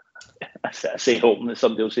 I say hoping that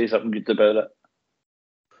somebody will say something good about it.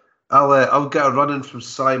 I'll get a run-in from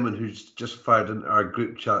Simon, who's just fired into our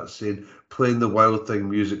group chat saying, playing the Wild Thing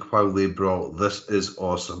music while they brawl. This is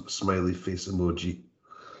awesome. Smiley face emoji.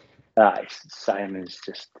 Simon's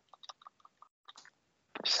just...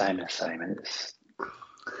 Simon. Simon.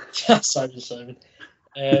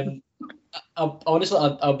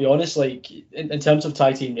 I'll be honest. Like in terms of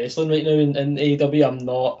tag team wrestling right now in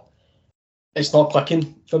AEW, it's not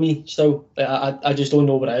clicking for me. Still, I just don't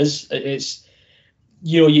know what it is. It's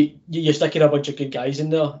you're sticking a bunch of good guys in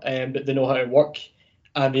there, but they know how to work,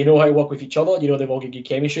 and they know how to work with each other. They've all got good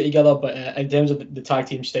chemistry together. But in terms of the tag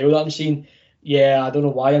team style that I'm seeing, I don't know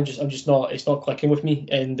why. I'm just not. It's not clicking with me,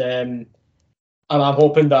 and I'm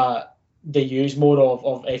hoping that they use more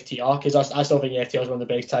of FTR, because I still think FTR is one of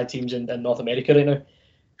the best tag teams in North America right now.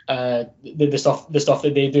 The stuff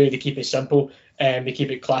that they do, they keep it simple. They keep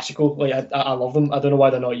it classical. Like I love them. I don't know why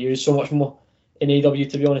they're not used so much more in AEW,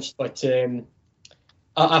 to be honest. But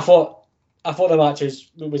I thought the match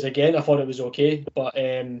was again. I thought it was okay, but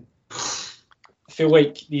I feel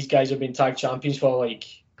like these guys have been tag champions for like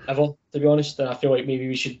ever, to be honest. And I feel like maybe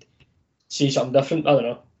we should see something different. I don't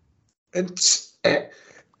know.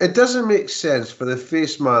 It doesn't make sense for the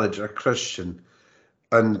face manager Christian,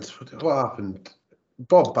 and what happened?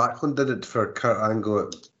 Bob Backlund did it for Kurt Angle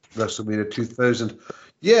at WrestleMania 2000.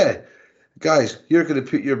 Yeah, guys, you're going to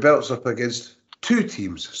put your belts up against two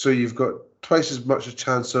teams, so you've got twice as much a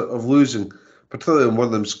chance of losing. Particularly when one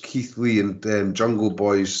of them's Keith Lee and Jungle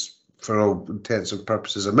Boy's, for all intents and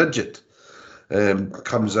purposes, a midget.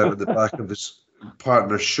 Comes out of the back of his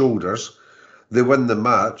partner's shoulders. They win the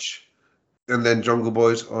match, and then Jungle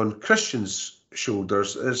Boy's on Christian's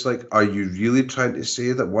shoulders. It's like, are you really trying to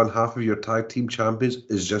say that one half of your tag team champions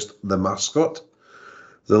is just the mascot,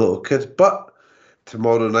 the little kid? But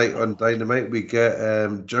tomorrow night on Dynamite, we get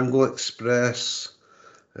Jungle Express,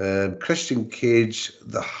 Christian Cage,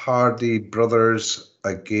 the Hardy Brothers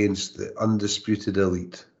against the Undisputed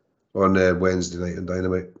Elite on Wednesday night on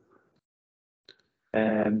Dynamite.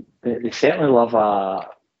 They certainly love a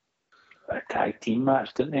tag team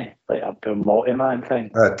match, don't they? Like a multi-man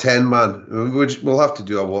thing. 10-man. We'll have to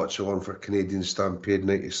do a watch along for Canadian Stampede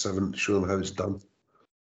 97 to show them how it's done.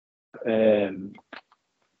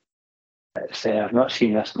 I've not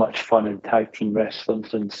seen this much fun in tag team wrestling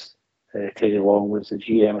since Teddy Long was the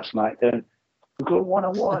GM of SmackDown. We go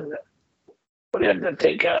 1-on-1 with the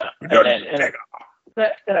Undertaker and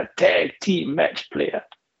a tag team match player.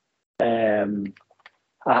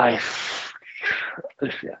 I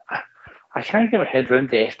can't get my head around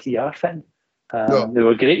the FTR thing. No. They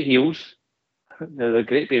were great heels, they were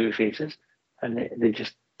great baby faces, and they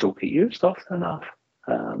just don't get used often enough.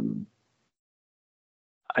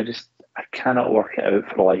 I cannot work it out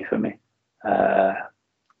for the life of me.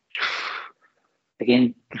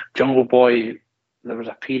 Again, Jungle Boy, there was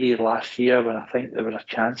a period last year when I think there was a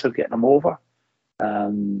chance of getting him over.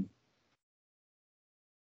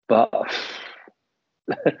 But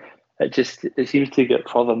it seems to get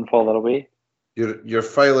further and further away. You're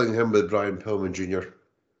filing him with Brian Pillman Jr.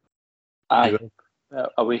 Aye,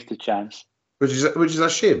 a wasted chance. Which is a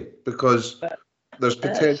shame, because there's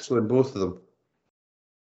potential in both of them.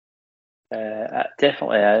 It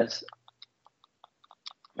definitely is.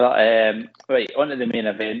 But right, on to the main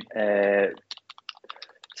event.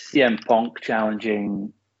 CM Punk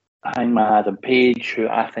challenging Hangman Adam Page, who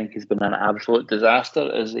I think has been an absolute disaster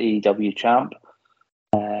as AEW champ.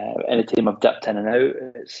 Anytime I've dipped in and out,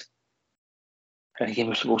 and again,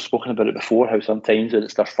 we've spoken about it before, how sometimes when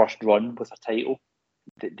it's their first run with a title,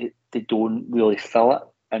 they don't really fill it,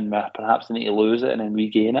 and perhaps they need to lose it and then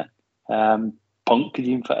regain it. Punk could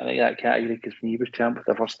even fit into that category, because when he was champ for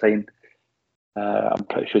the first time, I'm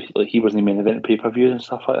pretty sure he wasn't the main event pay-per-views and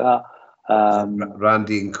stuff like that.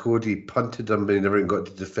 Randy and Cody punted him, but he never got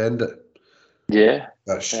to defend it. Yeah.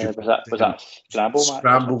 Was that scramble match?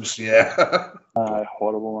 Scrambles, yeah.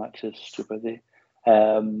 Horrible matches, stupidity.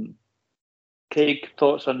 Craig,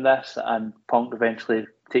 thoughts on this? And Punk eventually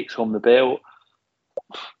takes home the belt.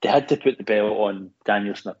 They had to put the belt on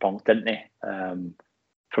Danielson or Punk, didn't they?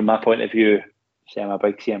 From my point of view, I'm a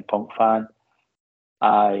big CM Punk fan.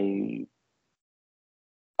 I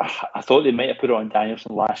thought they might have put it on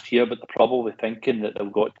Danielson last year, but they're probably thinking that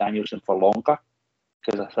they've got Danielson for longer,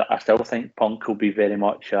 because I still think Punk will be very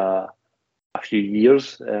much a few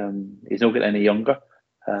years. He's not getting any younger.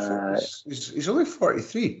 He's only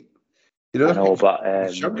 43. You know, I know, but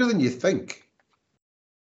he's younger than you think.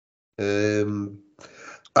 You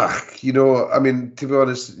know, I mean, to be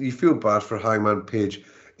honest, you feel bad for Hangman Page.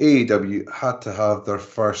 AEW had to have their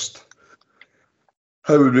first,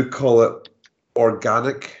 how would we call it,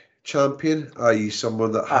 organic champion, i.e.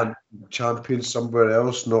 someone that had championed somewhere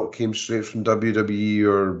else, not came straight from WWE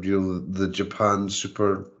or the Japan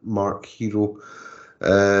Supermark hero,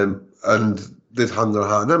 and they'd hung their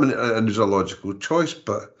hat. I mean, and it was a logical choice,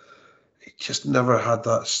 but it just never had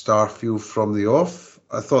that star feel from the off.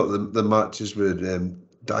 I thought the matches with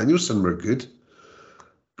Danielson were good,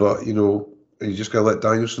 but you know, you just gotta let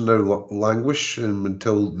Danielson now languish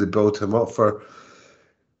until they build him up for.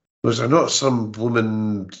 Was there not some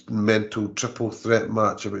blooming mental triple threat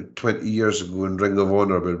match about 20 years ago in Ring of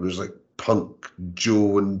Honor where it was like Punk,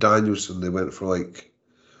 Joe and Danielson? They went for like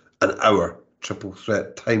an hour triple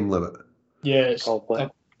threat time limit. Yeah, it's one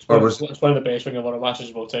of the best Ring of Honor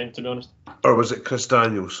matches of all time, to be honest. Or was it Chris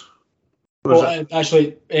Daniels?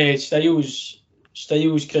 Actually,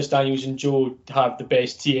 Styles, Chris Daniels and Joe have the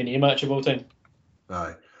best TNA match of all time.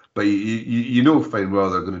 Aye. But you know fine well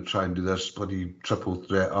they're going to try and do this bloody triple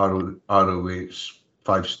threat ROH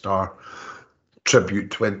 5-star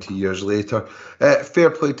tribute 20 years later. Fair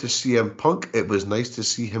play to CM Punk. It was nice to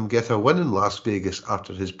see him get a win in Las Vegas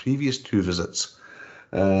after his previous 2 visits.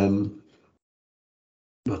 But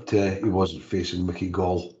he wasn't facing Mickey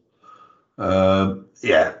Gall. It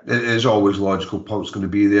is always logical Punk's going to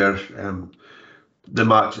be there. The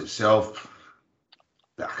match itself,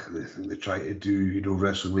 they try to do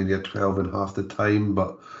WrestleMania 12 in half the time,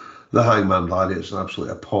 but the Hangman Lariat is an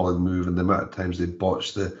absolutely appalling move, and the amount of times they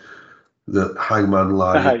botched the Hangman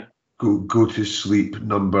Lariat go to sleep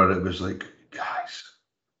number. It was like, guys,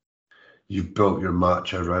 you've built your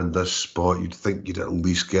match around this spot. You'd think you'd at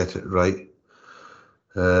least get it right.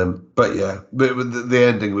 But yeah, the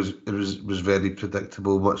ending was very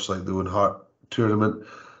predictable, much like the Owen Hart tournament.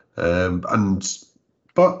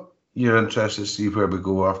 But you're interested to see where we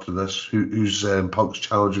go after this. Who's Punk's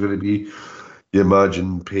challenger going to be? You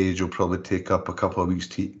imagine Paige will probably take up a couple of weeks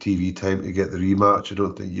TV time to get the rematch. I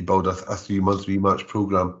don't think you build a 3-month rematch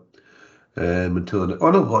program until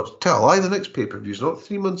tell a lie. The next pay-per-view is not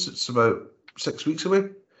 3 months. It's about 6 weeks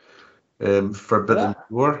away. Forbidden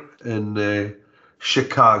Door in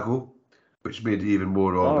Chicago, which made it even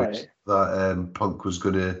more obvious that Punk was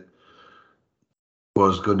going to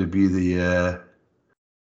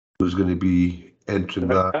be entering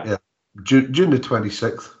that. Yeah, June the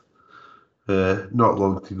 26th. Not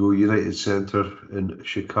long to go. United Center in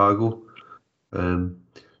Chicago,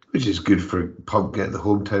 which is good for Punk getting the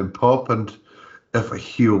hometown pop, and if a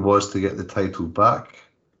heel was to get the title back,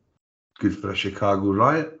 good for a Chicago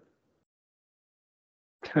riot.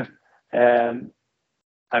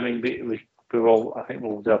 I mean, we will. I think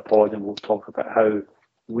we'll do a pod and we'll talk about how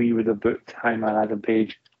we would have booked Hangman Adam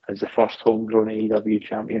Page as the first homegrown AEW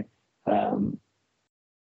champion.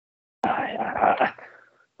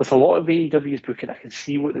 With a lot of AEW's booking, I can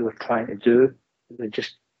see what they were trying to do. They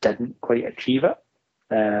just didn't quite achieve it.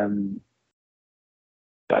 But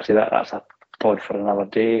actually, that's a pod for another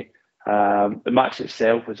day. The match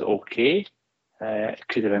itself was okay. It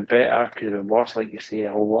could have been better, could have been worse. Like you say,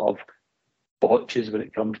 a whole lot of botches when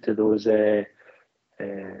it comes to those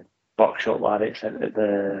buckshot lariats at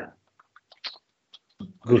the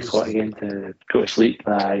go to sleep.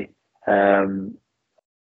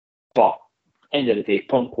 But end of the day,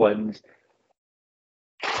 Punk wins.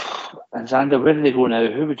 And Xander, where do they go now?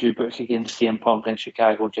 Who would you book against CM Punk in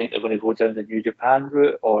Chicago? Do you think they're going to go down the New Japan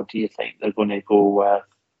route, or do you think they're going to go with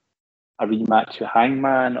a rematch with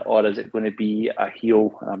Hangman, or is it going to be a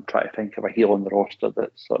heel? And I'm trying to think of a heel on the roster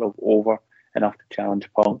that's sort of over enough to challenge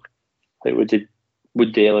Punk. Like,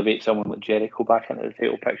 would they elevate someone like Jericho back into the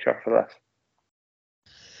title picture for this?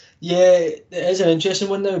 Yeah, it is an interesting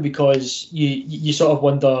one now, because you sort of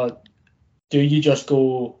wonder, do you just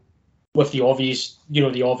go with the obvious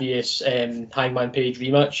Hangman Page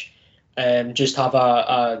rematch, just have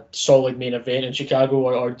a solid main event in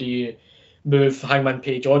Chicago, or do you move Hangman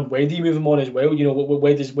Page on? Where do you move him on as well?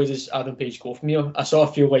 Where does Adam Page go from here? I sort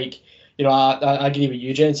of feel like, I agree with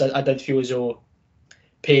you, gents. I did feel as though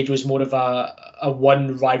Page was more of a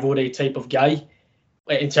one rivalry type of guy,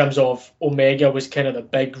 in terms of Omega was kind of the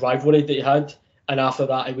big rivalry that he had, and after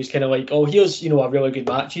that it was kind of like, oh, here's a really good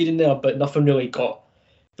match here and there, but nothing really got.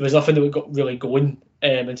 There was nothing that got really going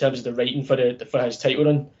in terms of the writing for his title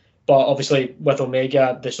run. But obviously with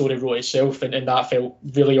Omega, the story wrote itself, and that felt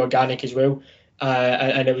really organic as well,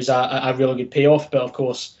 and it was a really good payoff. But of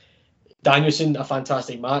course, Danielson, a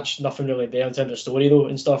fantastic match, nothing really there in terms of story though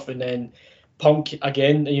and stuff. And then Punk,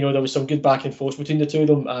 again, there was some good back and forth between the two of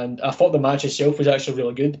them, and I thought the match itself was actually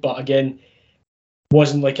really good, but again,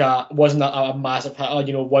 wasn't a massive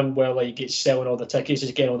hitter, one where like it's selling all the tickets,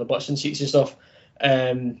 it's getting all the butts and seats and stuff.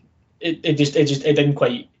 It didn't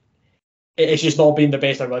quite. It's just not been the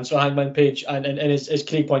best of runs for Hangman Page, and as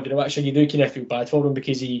Craig pointed out, actually, you do kind of feel bad for him,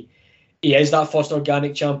 because he is that first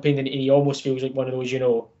organic champion, and he almost feels like one of those,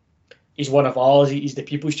 he's one of ours, he's the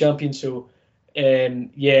people's champion. So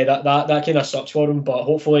that kind of sucks for him, but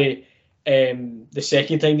hopefully the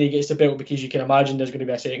second time that he gets the belt, because you can imagine there's going to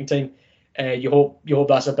be a second time, you hope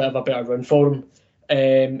that's a bit of a better run for him.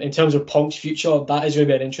 In terms of Punk's future, that is going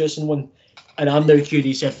to be an interesting one, and I'm now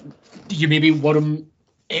curious if you maybe want him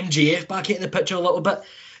MJF back into the picture a little bit.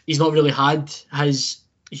 He's not really had his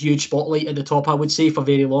huge spotlight at the top, I would say, for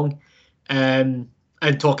very long. And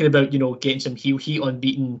talking about, getting some heel heat on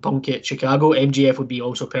beating Punk at Chicago, MJF would be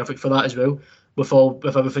also perfect for that as well, with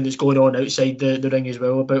everything that's going on outside the ring as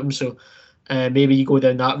well about him. So maybe you go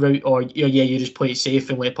down that route, or you just play it safe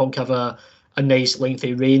and let Punk have a nice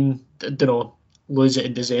lengthy reign. I don't know, lose it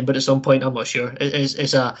in December at some point. I'm not sure.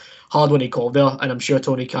 It's a hard one to call there, and I'm sure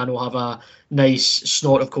Tony Khan will have a nice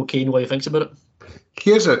snort of cocaine while he thinks about it.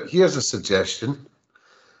 Here's a suggestion.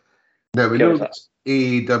 Now, we know that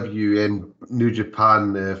AEW and New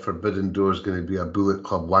Japan Forbidden Door is going to be a Bullet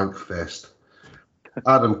Club wank fest.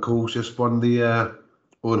 Adam Cole's just won the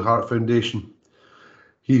Owen Hart Foundation.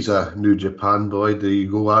 He's a New Japan boy. There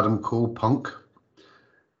you go, Adam Cole. Punk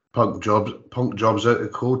jobs out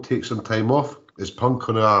of Cole, take some time off. Is Punk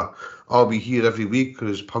on I'll be here every week, or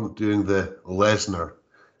is Punk doing the Lesnar,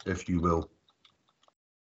 if you will?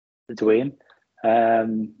 Dwayne.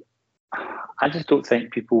 I just don't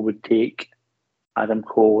think people would take Adam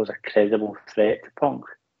Cole as a credible threat to Punk.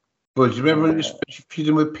 Well, do you remember when he was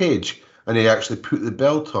feuding with Paige and he actually put the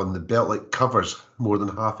belt on? The belt like covers more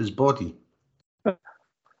than half his body.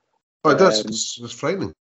 Oh, it does. It's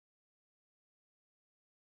frightening.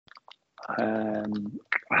 I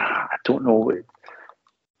don't know.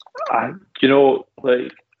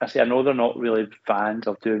 Like I say, I know they're not really fans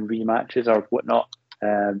of doing rematches or whatnot.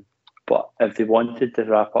 But if they wanted to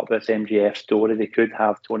wrap up this MJF story, they could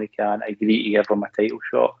have Tony Khan agree to give him a title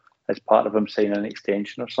shot as part of him signing an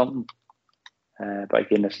extension or something. But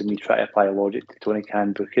again, this is me trying to apply logic to Tony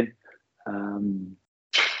Khan booking.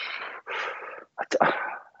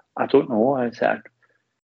 I don't know.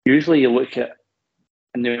 Usually you look at,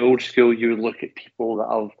 in the old school, you would look at people that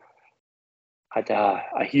have had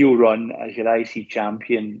a heel run as your IC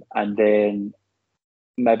champion and then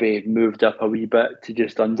maybe moved up a wee bit to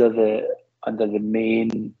just under the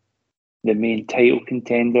main title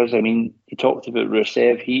contenders. I mean, you talked about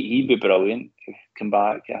Rusev. He'd be brilliant to come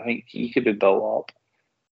back. I think he could be built up.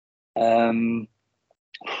 I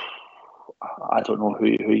don't know who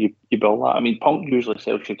you build that. I mean, Punk usually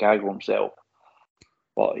sells Chicago himself,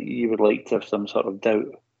 but you would like to have some sort of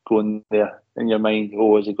doubt going there in your mind.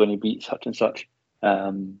 Oh, is he going to beat such and such?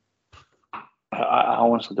 I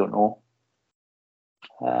honestly don't know.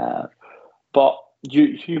 But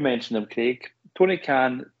you mentioned him, Craig. Tony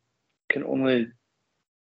Khan can only,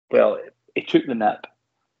 he took the nip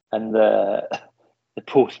in the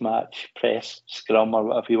post-match press scrum or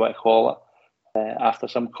whatever you want to call it, after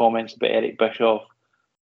some comments about Eric Bischoff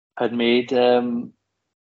had made.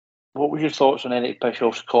 What were your thoughts on Eric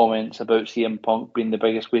Bischoff's comments about CM Punk being the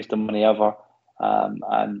biggest waste of money ever,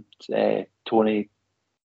 and Tony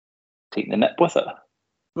taking the nip with it?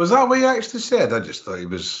 Was that what he actually said? I just thought he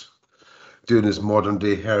was doing his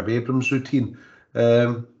modern-day Herb Abrams routine.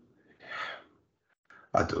 I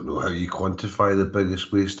don't know how you quantify the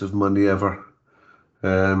biggest waste of money ever.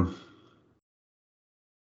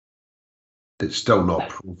 It's still not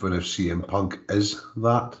proven if CM Punk is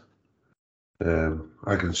that.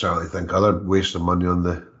 I can certainly think other wastes of money on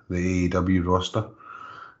the AEW roster.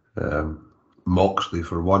 Moxley,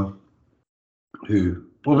 for one, who...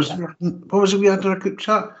 What was it we had in our group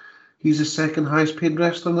chat? He's the second highest paid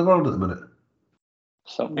wrestler in the world at the minute.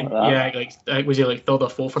 Something like that. Yeah, was he like third or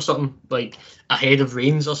fourth or something? Like ahead of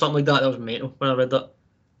Reigns or something like that? That was mental when I read that.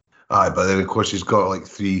 Aye, but then of course he's got like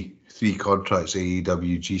three contracts: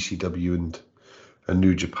 AEW, GCW, and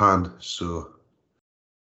New Japan. So,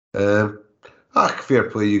 fair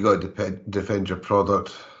play. You got to defend your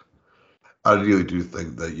product. I really do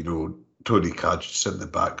think that Tony Khan should sit in the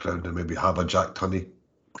background and maybe have a Jack Tunney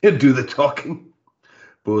and do the talking,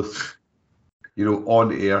 both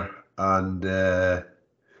on air and in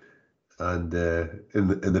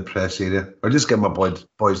the press area, or just get my boys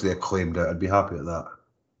the Acclaimed out. I'd be happy with that.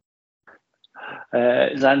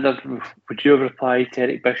 Xander, would you have replied to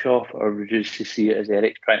Eric Bischoff, or would you just see it as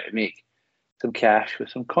Eric's trying to make some cash with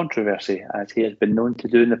some controversy, as he has been known to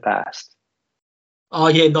do in the past? Oh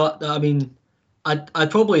yeah, no, I mean, I'd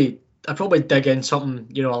probably dig in something,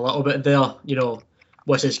 a little bit there.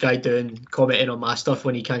 What's this guy doing, commenting on my stuff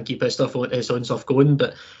when he can't keep his own stuff going?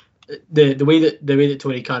 But the way that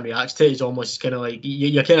Tony Khan reacts to it is almost kind of like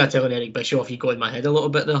you're kind of telling Eric Bischoff you got in my head a little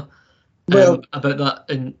bit there, about that.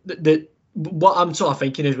 And what I'm sort of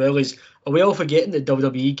thinking as well is, are we all forgetting that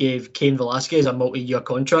WWE gave Cain Velasquez a multi-year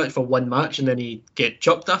contract for one match and then he get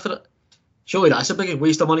chucked after it? Surely that's a big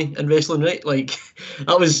waste of money in wrestling, right? Like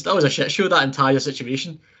that was a shit show, that entire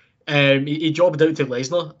situation. He jobbed out to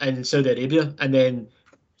Lesnar in Saudi Arabia and then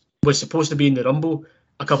was supposed to be in the Rumble.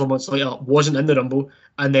 A couple of months later, wasn't in the Rumble,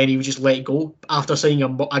 and then he was just let go after signing a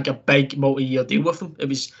big multi-year deal with him. It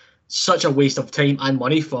was such a waste of time and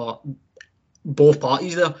money for both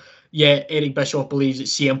parties there. Yeah, Eric Bischoff believes that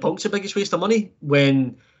CM Punk's the biggest waste of money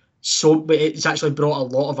when it's actually brought a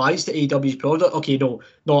lot of eyes to AEW's product. Okay, no,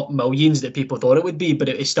 not millions that people thought it would be, but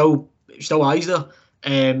it was still eyes there.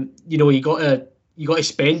 You got to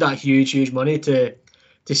spend that huge money to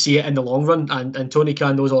to see it in the long run. And Tony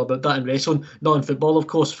Khan knows all about that in wrestling, not in football, of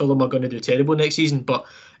course. Fulham are going to do terrible next season, but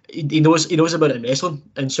he knows about it in wrestling,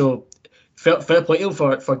 and so fair play to him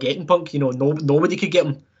for getting Punk. Nobody could get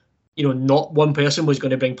him. Not one person was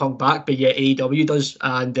going to bring Punk back, but yet AEW does.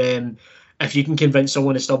 And if you can convince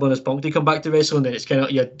someone as stubborn as Punk to come back to wrestling, then it's kind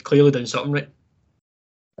of, you're clearly doing something right.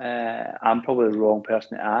 I'm probably the wrong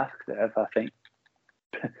person to ask if I think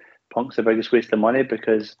Punk's the biggest waste of money,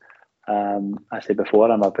 because I said before,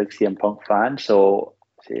 I'm a big CM Punk fan, so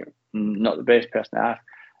not the best person to ask.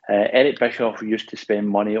 Eric Bischoff used to spend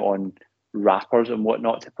money on rappers and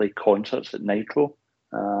whatnot to play concerts at Nitro.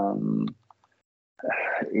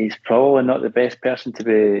 He's probably not the best person to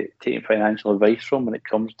be taking financial advice from when it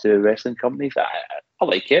comes to wrestling companies. I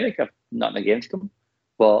like Eric, I've nothing against him,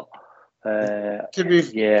 but to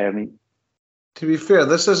be fair,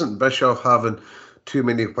 this isn't Bischoff having too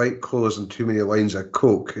many white clothes and too many lines of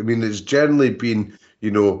coke. I mean, it's generally been,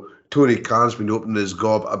 Tony Khan's been opening his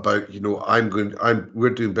gob about, we're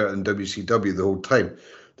doing better than WCW the whole time.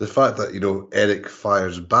 The fact that, Eric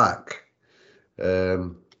fires back,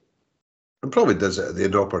 and probably does it at the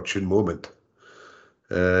inopportune moment.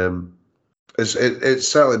 It's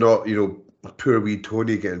certainly not, poor wee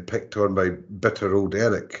Tony getting picked on by bitter old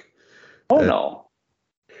Eric. No.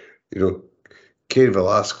 Cain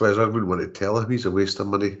Velasquez, I wouldn't want to tell him he's a waste of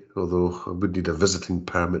money, although I would need a visiting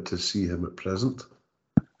permit to see him at present.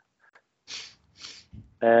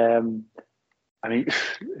 I mean,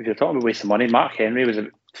 if you're talking about waste of money, Mark Henry was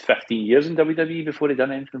 15 years in WWE before he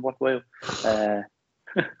done anything worthwhile.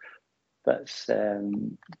 That's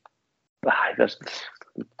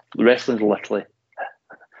wrestling's literally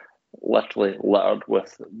littered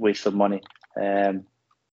with waste of money.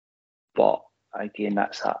 But again,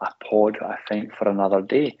 that's a pod, I think, for another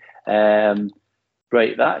day.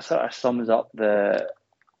 Right, that sort of sums up the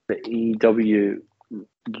AEW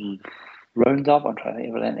roundup. I'm trying to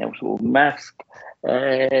think of anything else we'll miss.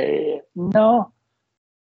 No.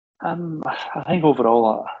 I think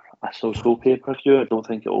overall a so-so pay-per-view. I don't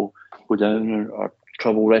think it will go down or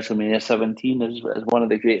trouble WrestleMania 17 as one of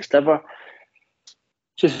the greatest ever.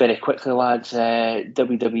 Just very quickly, lads,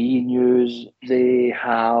 WWE news. They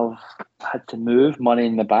have had to move Money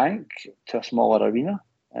in the Bank to a smaller arena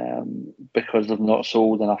because they've not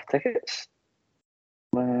sold enough tickets.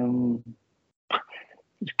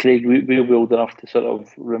 Craig, we'll be old enough to sort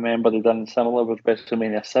of remember they've done similar with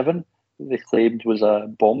WrestleMania 7. They claimed was a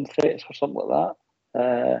bomb threat or something like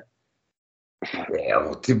that.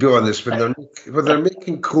 Well, to be honest, when they're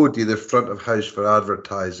making Cody the front of house for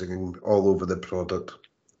advertising and all over the product,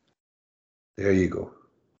 there you go.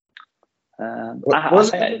 I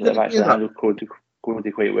think they've actually handled Cody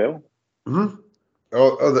quite well. Mm-hmm.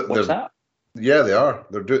 What's that? Yeah, they are.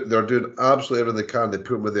 They're doing absolutely everything they can. They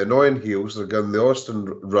put him with the annoying heels. They're getting the Austin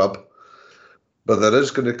rub, but there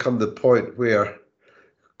is going to come the point where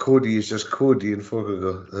Cody is just Cody, and folk will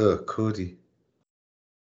go, "Oh, Cody."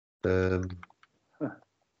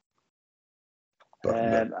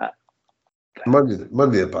 Money in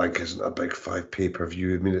the Bank isn't a big 5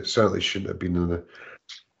 pay-per-view. I mean, it certainly shouldn't have been in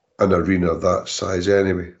an arena of that size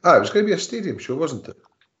anyway. It was going to be a stadium show, wasn't it?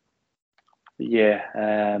 Yeah,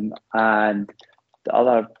 and the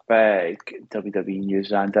other big WWE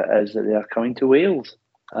news, and is that they are coming to Wales.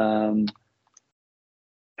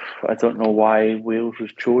 I don't know why Wales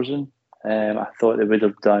was chosen. I thought they would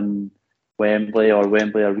have done Wembley or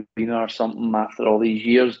Wembley Arena or something after all these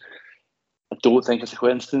years. I don't think it's a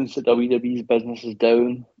coincidence that WWE's business is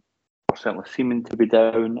down, or certainly seeming to be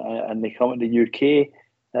down, and they come to the UK.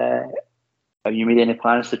 Have you made any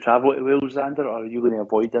plans to travel to Wales, Xander, or are you going to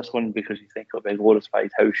avoid this one because you think it'll be a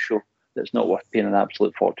glorified house show that's not worth paying an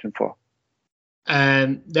absolute fortune for?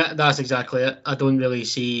 That's exactly it. I don't really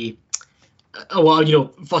see. Well,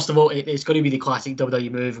 first of all, it's going to be the classic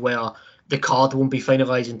WWE move where the card won't be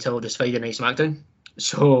finalised until this Friday Night SmackDown.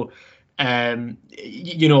 So,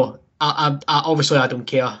 obviously I don't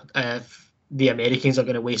care if the Americans are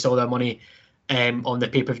going to waste all their money on the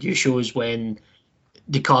pay-per-view shows when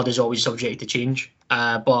the card is always subject to change.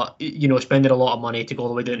 But spending a lot of money to go all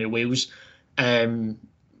the way down to Wales,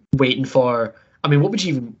 waiting for. I mean, what would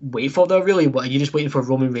you even wait for there, really? What, are you just waiting for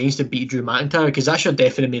Roman Reigns to beat Drew McIntyre? Because that's your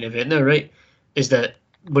definite main event now, right? Is that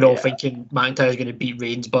we're all thinking McIntyre is going to beat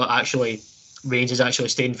Reigns, but actually Reigns is actually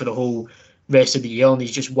staying for the whole rest of the year, and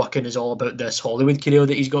he's just working is all about this Hollywood career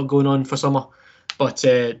that he's got going on for summer. But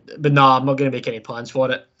no, I'm not going to make any plans for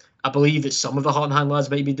it. I believe that some of the Heart and Hand lads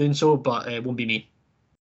might be doing so, but it won't be me.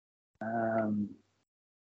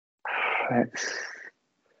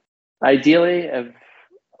 Ideally,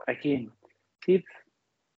 if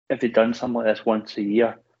they'd done something like this once a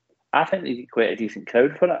year, I think they get quite a decent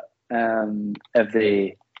crowd for it.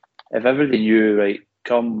 If everybody knew, right,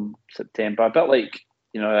 come September, a bit like,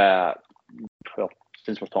 well,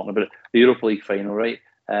 since we're talking about it, the Europa League final, right?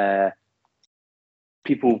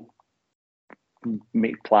 People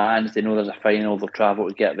make plans. They know there's a final. They'll travel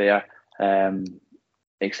to get there,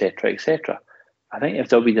 etc., etc. I think if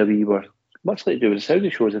WWE were much like they do with the Saudi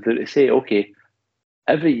shows, if they were to say, okay,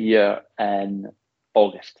 every year in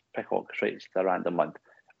August, pick August, right? It's a random month.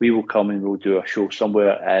 We will come and we'll do a show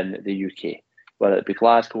somewhere in the UK, whether it be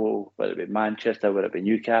Glasgow, whether it be Manchester, whether it be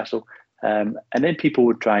Newcastle, and then people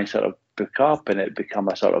would try and sort of book up, and it become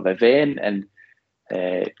a sort of event, and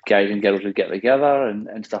guys and girls would get together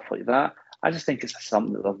and stuff like that. I just think it's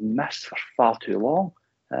something that they've missed for far too long.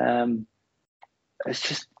 It's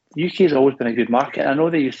just, the UK has always been a good market. I know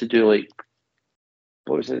they used to do, like,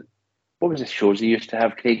 what was the shows they used to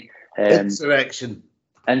have, Craig? Insurrection,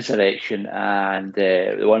 and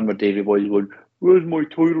the one where Davey Boy would, where's my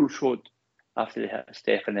title shot? After they hit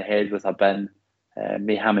Steph in the head with a bin,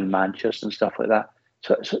 Mayhem in Manchester and stuff like that.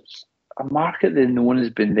 So it's a market that no one has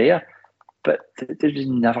been there, but they just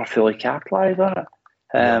never fully capitalised on it.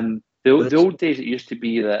 The old days, it used to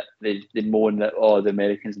be that they moan that, the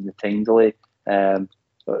Americans in the time delay. How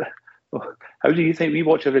do you think we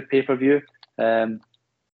watch every pay-per-view?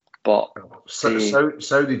 But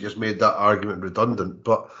Saudi just made that argument redundant.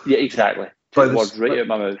 But yeah, exactly. Took the words right out of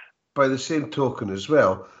my mouth. By the same token as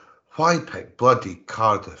well, why pick bloody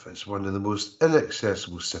Cardiff as one of the most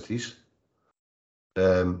inaccessible cities?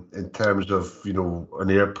 In terms of, an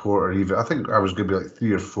airport, or even, I think I was going to be like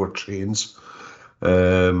 3 or 4 trains,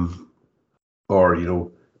 or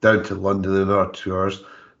down to London in another 2 hours.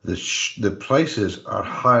 The prices are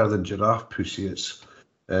higher than giraffe pussy. It's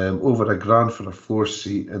over £1,000 for a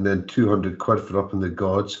 4-seat, and then 200 quid for up in the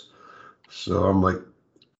gods. So I'm like,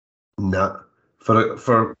 nah.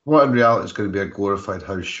 For what in reality is going to be a glorified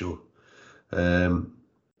house show.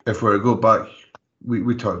 If we were to go back,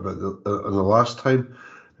 we talked about on the last time.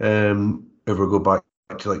 If we go back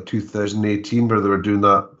to like 2018, where they were doing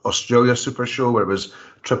that Australia Super Show, where it was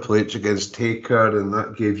Triple H against Taker, and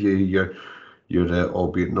that gave you your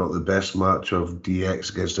albeit not the best match of DX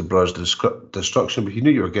against the Brothers Destruction, but you knew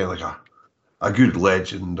you were getting like a good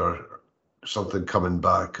legend or something coming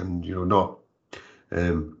back, and not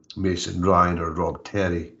Mason Ryan or Rob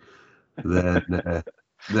Terry. Then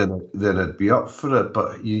I'd be up for it.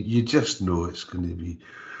 But you just know it's going to be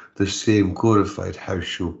the same glorified house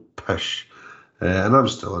show pish. And I'm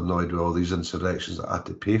still annoyed with all these insurrections that I had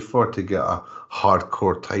to pay for to get a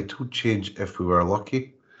hardcore title change if we were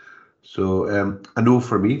lucky. So I know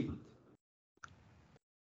for me.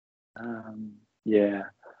 Yeah.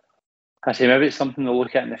 I say maybe it's something they'll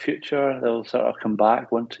look at in the future. They'll sort of come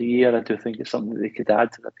back once a year. I do think it's something that they could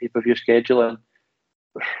add to the pay-per-view schedule. And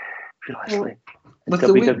realistically,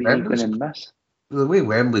 WWE going to miss. The way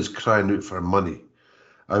Wembley's crying out for money,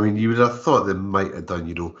 I mean, you would have thought they might have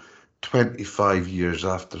done, 25 years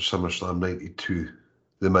after SummerSlam 92,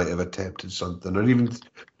 they might have attempted something. Or even,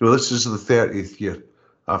 this is the 30th year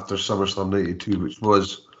after SummerSlam 92, which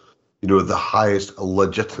was, the highest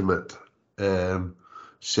legitimate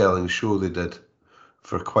selling show they did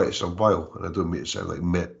for quite some while. And I don't mean it sound like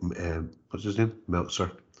what's his name?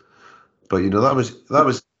 Meltzer. But that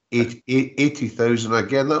was 80,000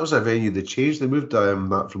 again. That was a venue they changed. They moved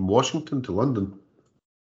that from Washington to London.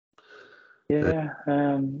 Yeah,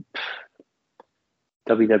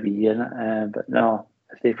 WWE in it, but no.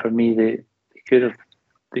 I say for me, they could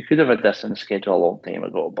have had this in the schedule a long time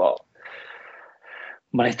ago. But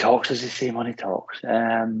money talks, as they say. Money talks.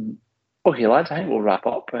 Okay, lads, I think we'll wrap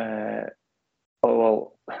up.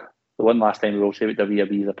 Well, the one last time we will say about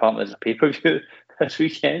WWE is apparently there's a pay-per-view this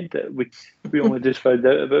weekend that we only just found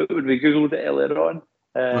out about when we googled it earlier on.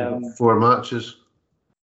 4 matches.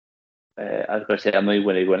 I was going to say, I'm not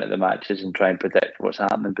going to go into the matches and try and predict what's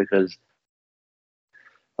happening, because,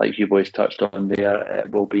 like you boys touched on there,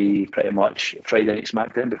 it will be pretty much Friday Night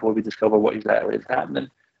SmackDown before we discover what exactly is happening.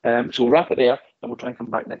 So we'll wrap it there, and we'll try and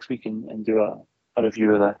come back next week and do a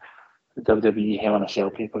review of the WWE Hell in a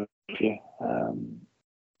Cell pay-per-view.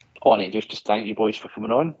 Just thank you boys for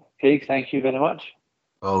coming on. Craig, thank you very much.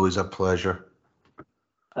 Always a pleasure.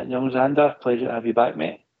 And young Xander, pleasure to have you back,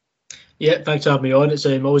 mate. Yeah, thanks for having me on. It's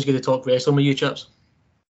always good to talk wrestling with you chaps.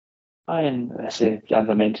 And as I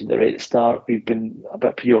mentioned right at the start, we've been a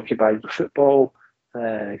bit preoccupied with football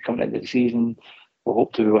coming into the season. We'll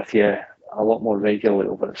hope to be with you a lot more regularly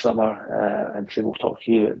over the summer, and so we'll talk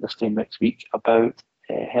to you this time next week about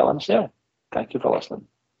Hell in a Cell. Thank you for listening.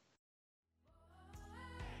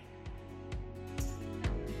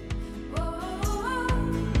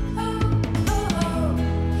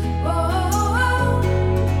 Whoa.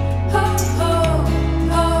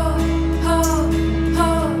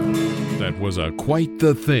 was a Quite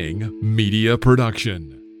the Thing media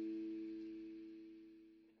production.